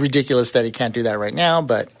 which is ridiculous that he can't do that right now,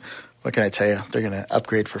 but what can I tell you? They're going to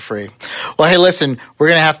upgrade for free. Well, hey, listen, we're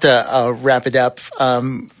going to have to wrap it up.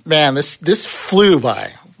 Man, this flew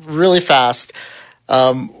by really fast.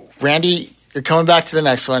 Randy, you're coming back to the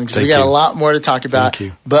next one because we got a lot more to talk about.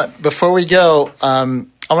 Thank you. But before we go,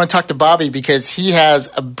 I want to talk to Bobby because he has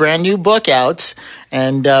a brand new book out.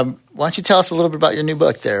 And why don't you tell us a little bit about your new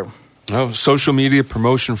book there? Social media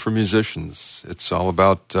promotion for musicians. It's all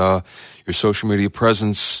about your social media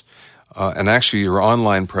presence and actually your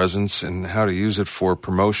online presence and how to use it for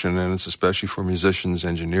promotion. And it's especially for musicians,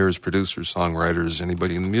 engineers, producers, songwriters,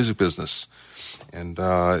 anybody in the music business. And,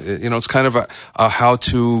 it's kind of a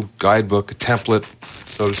how-to guidebook, a template,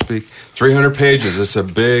 so to speak. 300 pages. It's a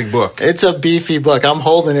big book. It's a beefy book. I'm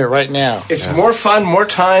holding it right now. It's more fun, more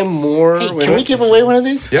time, more... Hey, can we give away one of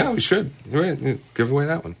these? Yeah, we should. Give away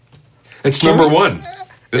that one. It's number one.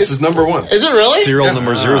 This is number one. Is it really? Serial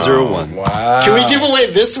number 001. Wow. Can we give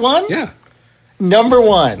away this one? Yeah. Number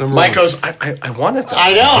one. Mike goes, I wanted that.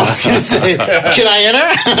 I know. I was going to say, can I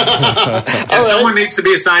enter? Someone needs to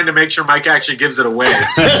be assigned to make sure Mike actually gives it away.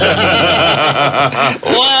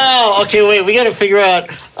 Wow. Okay, wait. We got to figure out.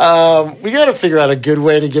 A good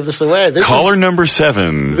way to give this away. Caller number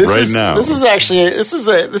 7 now.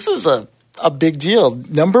 This is a big deal.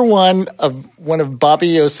 Number one of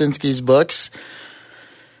Bobby Owsinski's books.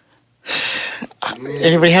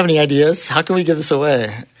 Anybody have any ideas? How can we give this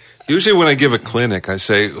away? Usually when I give a clinic, I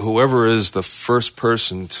say, whoever is the first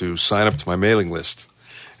person to sign up to my mailing list.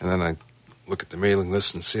 And then I look at the mailing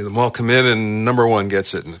list and see them all come in, and number one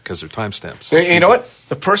gets it because they're timestamps. You know what?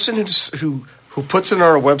 The person who puts in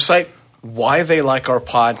our website why they like our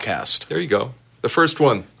podcast. There you go. The first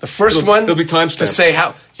one. It'll be timestamped. To say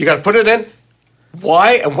how. You got to put it in,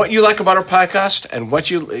 why and what you like about our podcast, and what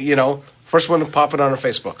first one to pop it on our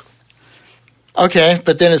Facebook. Okay,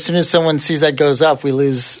 but then as soon as someone sees that goes up, we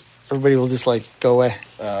lose... Everybody will just go away.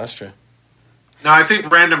 That's true. No, I think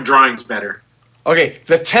random drawing's better. Okay,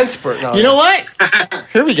 the 10th person. No, you know what?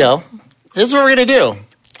 Here we go. Here's what we're going to do.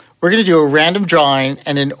 We're going to do a random drawing,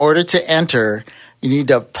 and in order to enter, you need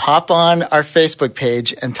to pop on our Facebook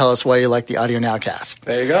page and tell us why you like the Audio Nowcast.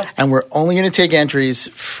 There you go. And we're only going to take entries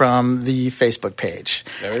from the Facebook page.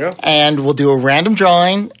 There we go. And we'll do a random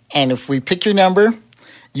drawing, and if we pick your number,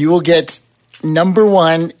 you will get...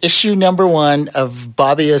 issue number one of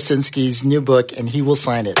Bobby Owsinski's new book, and he will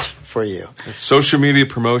sign it for you. Social media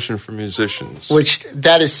promotion for musicians. Which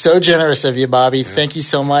that is so generous of you, Bobby. Thank you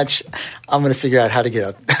so much. I'm going to figure out how to get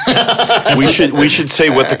up. we should say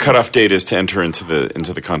what the cutoff date is to enter into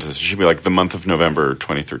the contest. It should be like the month of November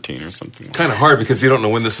 2013 or something. It's kind of hard because you don't know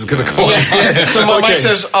when this is going to go on. So Mike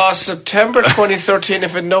says September 2013.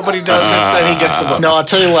 If nobody does it, then he gets the book. No, I'll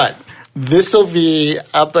tell you what. This will be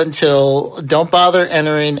up until. Don't bother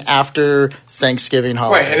entering after Thanksgiving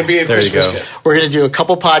holiday. Right, and it'll be a Christmas gift. We're going to do a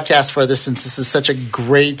couple podcasts for this since this is such a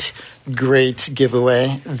great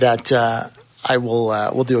giveaway that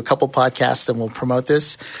we'll do a couple podcasts and we'll promote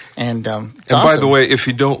this. And awesome. By the way, if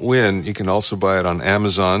you don't win, you can also buy it on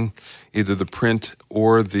Amazon, either the print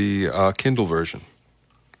or the Kindle version.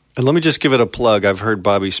 And let me just give it a plug. I've heard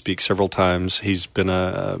Bobby speak several times. He's been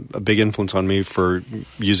a big influence on me for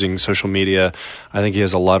using social media. I think he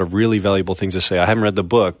has a lot of really valuable things to say. I haven't read the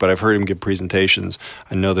book, but I've heard him give presentations.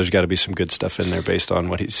 I know there's got to be some good stuff in there based on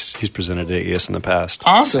what he's presented at AES in the past.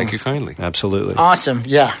 Awesome. Thank you kindly. Absolutely. Awesome.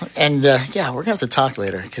 Yeah. And we're going to have to talk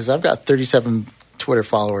later because I've got 37 Twitter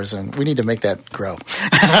followers and we need to make that grow. All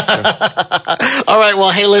right.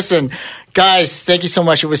 Well, hey, listen, guys, thank you so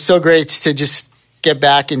much. It was so great to just get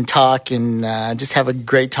back and talk and just have a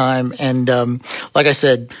great time. And like I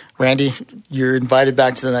said, Randy, you're invited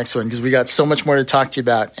back to the next one because we got so much more to talk to you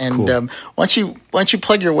about. And cool. Why don't you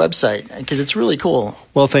plug your website because it's really cool.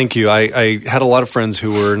 Well, thank you. I had a lot of friends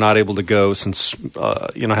who were not able to go since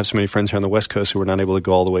I have so many friends here on the West Coast who were not able to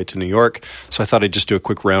go all the way to New York. So I thought I'd just do a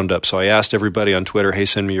quick roundup. So I asked everybody on Twitter, hey,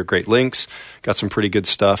 send me your great links. Got some pretty good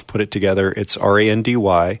stuff. Put it together. It's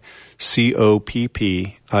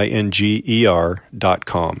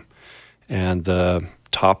RandyCoppingers.com. And the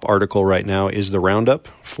top article right now is the roundup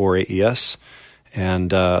for AES.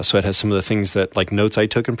 And so it has some of the things that, like notes I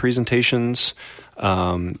took in presentations. There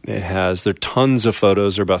are tons of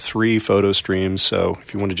photos. There are about 3 photo streams. So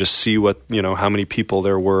if you want to just see how many people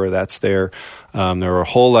there were, that's there. There are a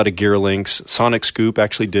whole lot of gear links. Sonic Scoop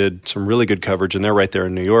actually did some really good coverage, and they're right there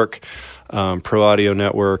in New York. Pro Audio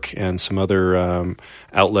Network and some other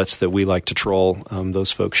outlets that we like to troll.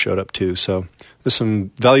 Those folks showed up too. So there's some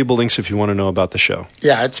valuable links if you want to know about the show.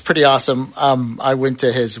 Yeah, it's pretty awesome. I went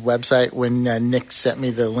to his website when Nick sent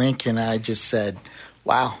me the link, and I just said,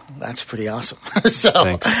 wow, that's pretty awesome.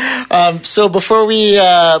 So before we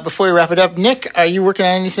wrap it up, Nick, are you working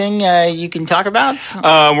on anything you can talk about?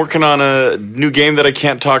 I'm working on a new game that I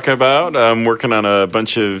can't talk about. I'm working on a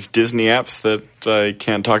bunch of Disney apps that I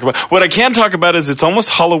can't talk about. What I can talk about is it's almost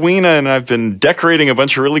Halloween, and I've been decorating a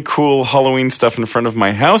bunch of really cool Halloween stuff in front of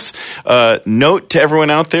my house. Note to everyone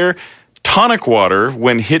out there, tonic water,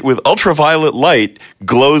 when hit with ultraviolet light,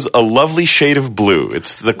 glows a lovely shade of blue.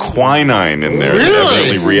 It's the quinine in there that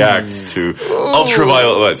evidently reacts to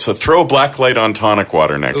ultraviolet light. So throw a black light on tonic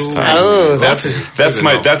water next time. Oh, that's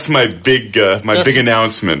my big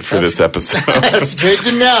announcement for this episode. That's good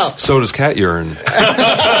to know. So does cat urine.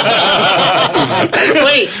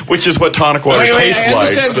 Wait, which is what tonic water tastes I like.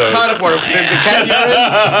 understand the tonic water. The cat urine.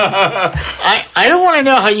 I don't want to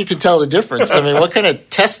know how you can tell the difference. I mean, what kind of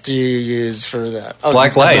test do you use for that? Oh,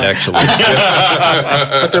 Black light, actually.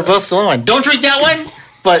 But they're both glowing. Don't drink that one.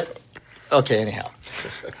 But okay, anyhow.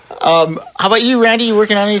 How about you, Randy? You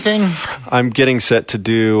working on anything? I'm getting set to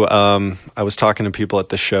do. I was talking to people at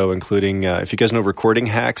the show, including if you guys know Recording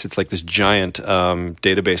Hacks, it's like this giant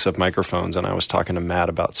database of microphones. And I was talking to Matt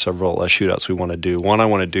about several shootouts we want to do. One I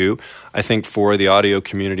want to do, I think, for the audio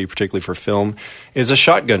community, particularly for film, is a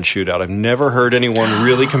shotgun shootout. I've never heard anyone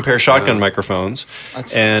really compare shotgun microphones,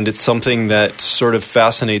 and it's something that sort of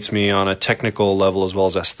fascinates me on a technical level as well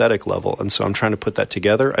as aesthetic level. And so I'm trying to put that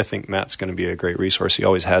together. I think Matt's going to be a great resource. He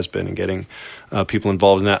always has been in getting people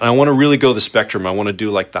involved in that. And I want to really go the spectrum. I want to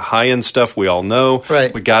do like the high-end stuff we all know.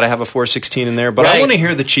 Right. We got to have a 416 in there, but I want to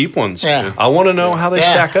hear the cheap ones. Yeah. I want to know how they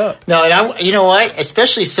stack up. No, and you know what?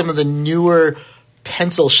 Especially some of the newer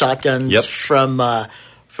pencil shotguns from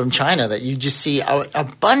China that you just see an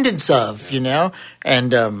abundance of,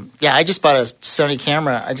 And I just bought a Sony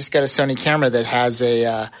camera. I just got a Sony camera that has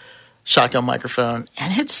a shotgun microphone,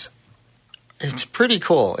 and it's pretty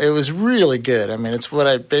cool. It was really good. I mean, it's what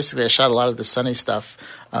I shot a lot of the Sony stuff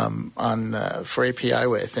for API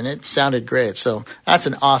with, and it sounded great. So that's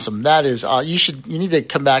an awesome. That is, you need to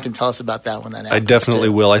come back and tell us about that when that happens. I definitely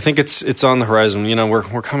will. I think it's on the horizon.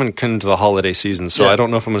 We're coming into the holiday season, so I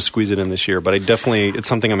don't know if I'm going to squeeze it in this year, but it's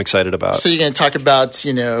something I'm excited about. So you're going to talk about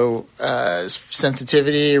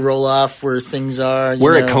sensitivity, roll off, where things are.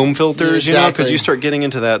 Where it comb filters, exactly. because you start getting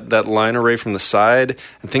into that line array from the side,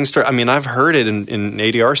 and things start. I mean, I've heard it in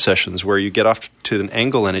ADR sessions where you get off to an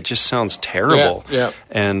angle and it just sounds terrible. Yeah.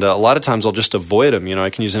 And a lot of times I'll just avoid them. I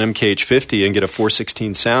can use an MKH50 and get a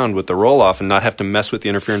 416 sound with the roll-off and not have to mess with the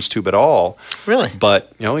interference tube at all. Really?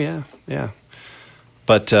 But, yeah.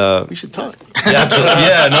 But we should talk. yeah, absolutely.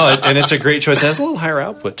 Yeah, no, and it's a great choice. It has a little higher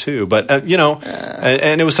output too, but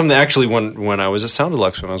and it was something actually when I was at Sound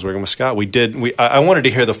Deluxe when I was working with Scott, I wanted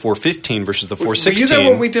to hear the 415 versus the 416. Were you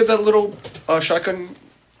there when we did that little shotgun,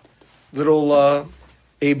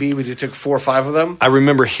 AB? We took 4 or 5 of them. I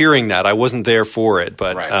remember hearing that. I wasn't there for it,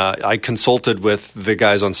 but Right. I consulted with the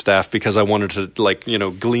guys on staff because I wanted to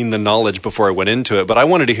glean the knowledge before I went into it. But I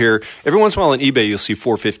wanted to hear every once in a while on eBay you'll see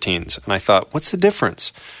 415s, and I thought, what's the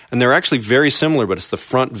difference? And they're actually very similar, but it's the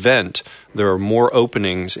front vent. There are more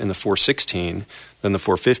openings in the 416 than the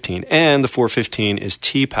 415, and the 415 is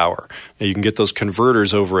T-Power. Now you can get those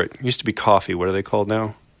converters over it. Used to be Coffee. What are they called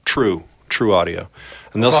now? True Audio,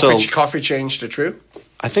 and they'll sell. Coffee changed to True.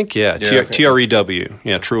 I think, yeah. Yeah.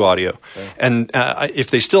 TREW, True Audio. Yeah. And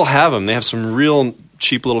if they still have them, they have some real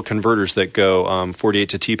cheap little converters that go 48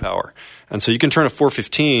 to T-Power. And so you can turn a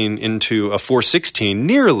 415 into a 416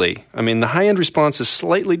 nearly. I mean, the high-end response is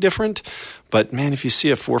slightly different, but, man, if you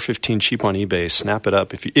see a 415 cheap on eBay, snap it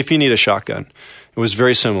up if you need a shotgun. It was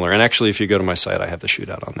very similar. And actually, if you go to my site, I have the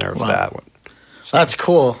shootout on there of that one. That's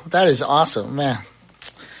cool. That is awesome, man.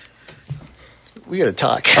 We got to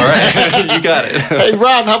talk. All right. You got it. Hey,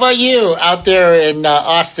 Rob, how about you out there in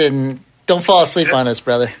Austin? Don't fall asleep on us,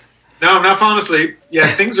 brother. No, I'm not falling asleep. Yeah,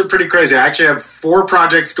 things are pretty crazy. I actually have 4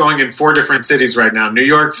 projects going in 4 different cities right now: New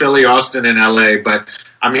York, Philly, Austin, and LA. But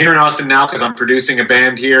I'm here in Austin now because I'm producing a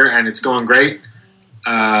band here, and it's going great.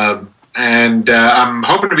 And I'm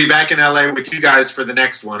hoping to be back in LA with you guys for the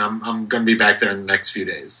next one. I'm going to be back there in the next few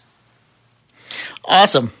days.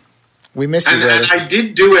 Awesome. We miss you, And brother. I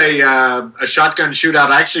did do a shotgun shootout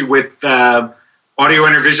actually with Audio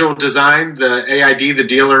and Visual Design, the AID, the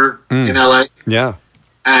dealer in LA. Yeah.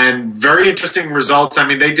 And very interesting results. I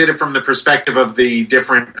mean, they did it from the perspective of the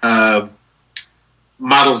different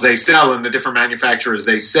models they sell and the different manufacturers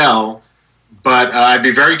they sell. But I'd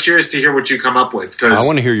be very curious to hear what you come up with. Cause I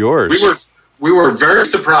want to hear yours. We were very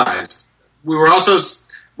surprised. We were also,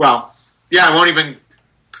 I won't even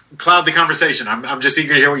cloud the conversation. I'm just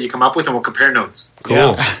eager to hear what you come up with, and we'll compare notes. Cool.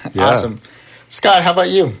 Yeah. Awesome. Scott, how about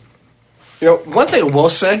you? One thing I will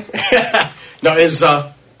say is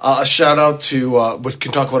a shout out to, we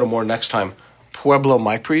can talk about it more next time, Pueblo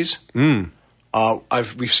Mipres.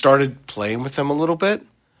 We've started playing with them a little bit,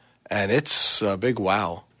 and it's a big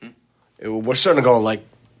wow. We're starting to go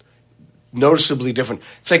noticeably different.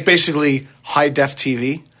 It's like basically high def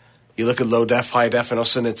TV. You look at low def, high def, and all of a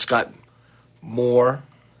sudden it's got more.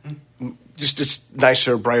 Just it's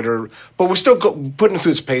nicer, brighter, but we're still putting it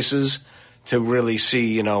through its paces to really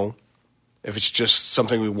see, if it's just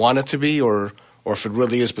something we want it to be or if it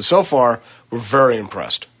really is. But so far, we're very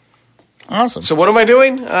impressed. Awesome. So what am I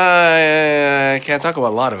doing? I can't talk about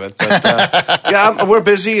a lot of it, but we're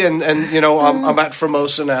busy, and I'm at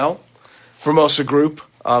Formosa now, Formosa Group,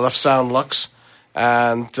 Left Sound Lux,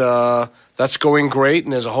 and that's going great.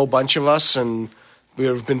 And there's a whole bunch of us, and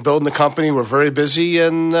we've been building the company. We're very busy,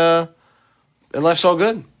 and life's all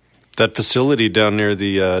good. That facility down near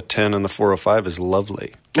the 10 and the 405 is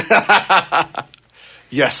lovely.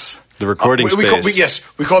 Yes. The recording space.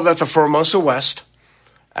 We call that the Formosa West.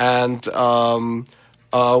 And we're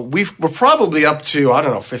probably up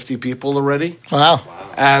to, 50 people already. Wow.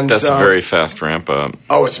 And That's a very fast ramp up.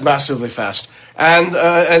 Oh, it's massively fast. And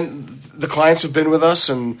the clients have been with us,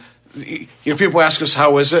 and people ask us,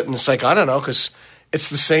 how is it? And it's like, I don't know, because it's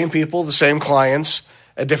the same people, the same clients,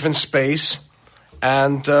 a different space,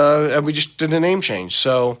 and we just did a name change.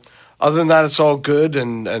 So other than that, it's all good,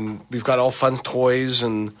 and we've got all fun toys,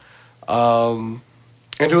 and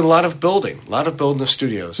doing a lot of building of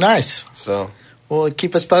studios. Nice. So, well,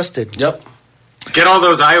 keep us posted. Yep. Get all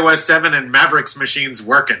those iOS 7 and Mavericks machines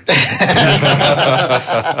working.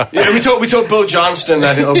 Yeah, we told Bill Johnston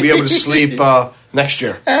that he'll be able to sleep next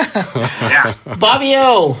year. Yeah. Bobby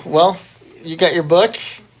O, well, you got your book.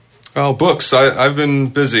 Well, books. I've been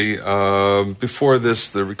busy. Before this,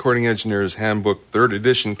 the Recording Engineer's Handbook 3rd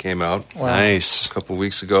edition came out Nice. a couple of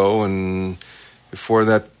weeks ago. And before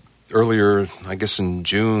that, earlier, I guess in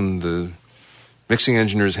June, the Mixing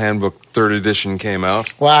Engineer's Handbook 3rd edition came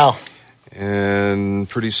out. Wow. And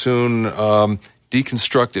pretty soon,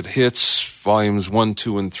 Deconstructed Hits, volumes 1,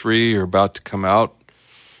 2, and 3 are about to come out.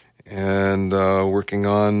 And working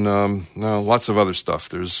on lots of other stuff.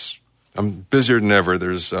 I'm busier than ever.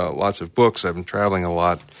 There's lots of books. I've been traveling a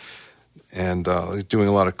lot and doing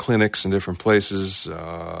a lot of clinics in different places.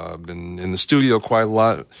 I've been in the studio quite a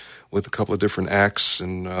lot with a couple of different acts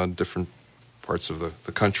in different parts of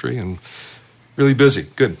the country, and really busy.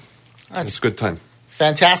 Good. It's a good time.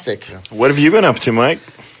 Fantastic. Yeah. What have you been up to, Mike?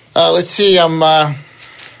 Let's see. I'm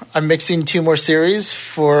mixing 2 more series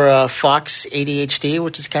for Fox ADHD,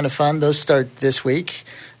 which is kind of fun. Those start this week.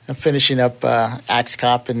 I'm finishing up Axe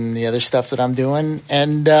Cop and the other stuff that I'm doing,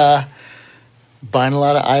 and buying a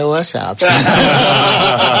lot of iOS apps.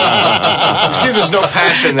 You see, there's no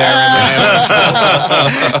passion there.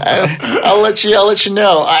 I'll let you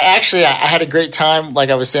know. I had a great time, like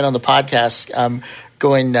I was saying on the podcast,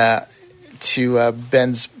 going to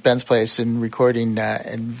Ben's place and recording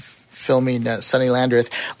and filming Sonny Landreth.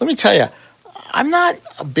 Let me tell you, I'm not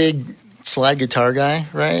a big slide guitar guy,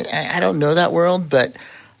 right? I don't know that world, but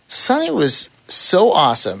Sonny was so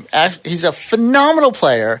awesome. He's a phenomenal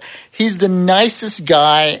player. He's the nicest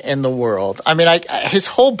guy in the world. I mean, his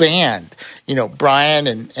whole band,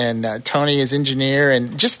 Brian and Tony, his engineer,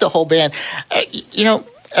 and just the whole band.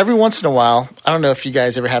 Every once in a while, I don't know if you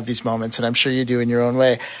guys ever have these moments, and I'm sure you do in your own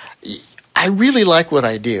way. I really like what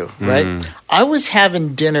I do, right? I was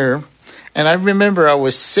having dinner, and I remember I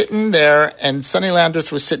was sitting there, and Sonny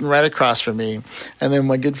Landreth was sitting right across from me, and then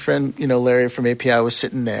my good friend, Larry from API was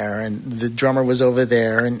sitting there, and the drummer was over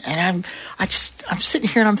there, and I'm sitting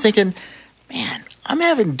here and I'm thinking, man, I'm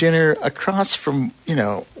having dinner across from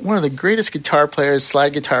one of the greatest guitar players,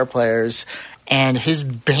 slide guitar players, and his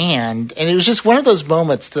band, and it was just one of those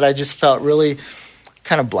moments that I just felt really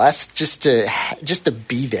kind of blessed just to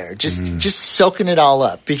be there, just soaking it all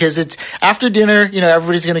up, because it's after dinner,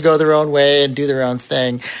 everybody's going to go their own way and do their own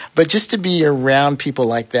thing, but just to be around people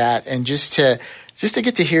like that and just to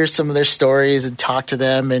get to hear some of their stories and talk to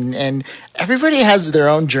them, and everybody has their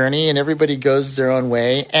own journey and everybody goes their own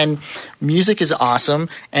way, and music is awesome,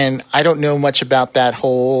 and I don't know much about that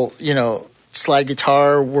whole slide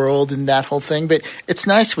guitar world and that whole thing, but it's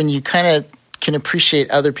nice when you kind of can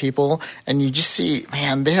appreciate other people and you just see,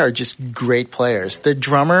 man, they are just great players. The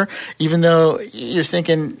drummer, even though you're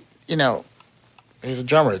thinking, he's a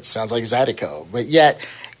drummer, it sounds like Zydeco, but yet,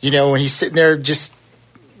 when he's sitting there just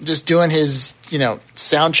doing his,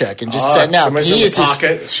 sound check and just setting out. He is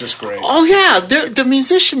pocket. It's just great. Oh yeah, the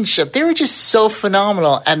musicianship, they were just so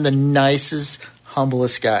phenomenal and the nicest,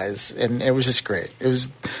 humblest guys, and it was just great. It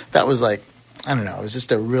was like, I don't know, it was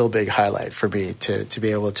just a real big highlight for me to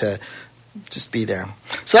be able to just be there.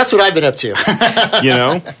 So that's what I've been up to.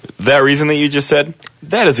 That reason that you just said,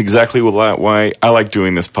 that is exactly why I like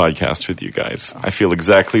doing this podcast with you guys. I feel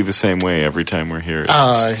exactly the same way every time we're here. It's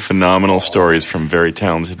just phenomenal stories from very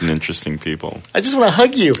talented and interesting people. I just want to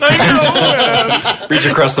hug you. I know. Reach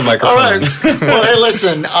across the microphone. All right. Well, hey,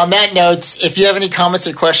 listen, on that note, if you have any comments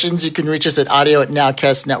or questions, you can reach us at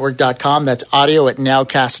audio@nowcastnetwork.com. That's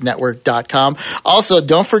audio@nowcastnetwork.com. Also,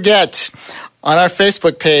 don't forget, on our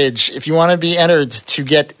Facebook page, if you want to be entered to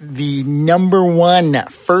get the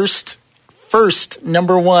first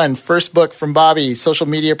book from Bobby, social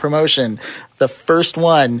media promotion, the first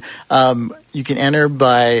one, you can enter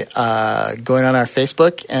by going on our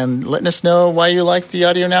Facebook and letting us know why you like the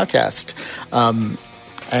Audio Nowcast.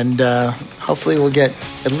 And hopefully we'll get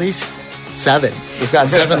at least 7. We've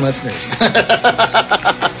got 7 listeners.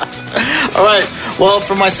 All right. Well,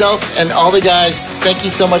 for myself and all the guys, thank you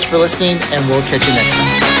so much for listening, and we'll catch you next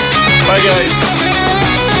time. Bye, guys.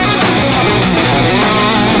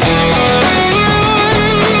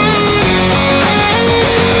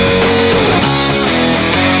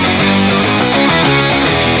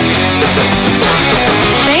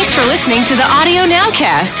 Thanks for listening to the Audio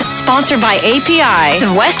Nowcast, sponsored by API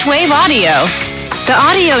and Westwave Audio. The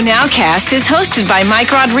Audio Nowcast is hosted by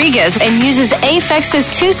Mike Rodriguez and uses Apex's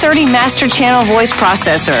 230 Master Channel voice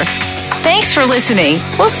processor. Thanks for listening.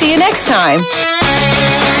 We'll see you next time.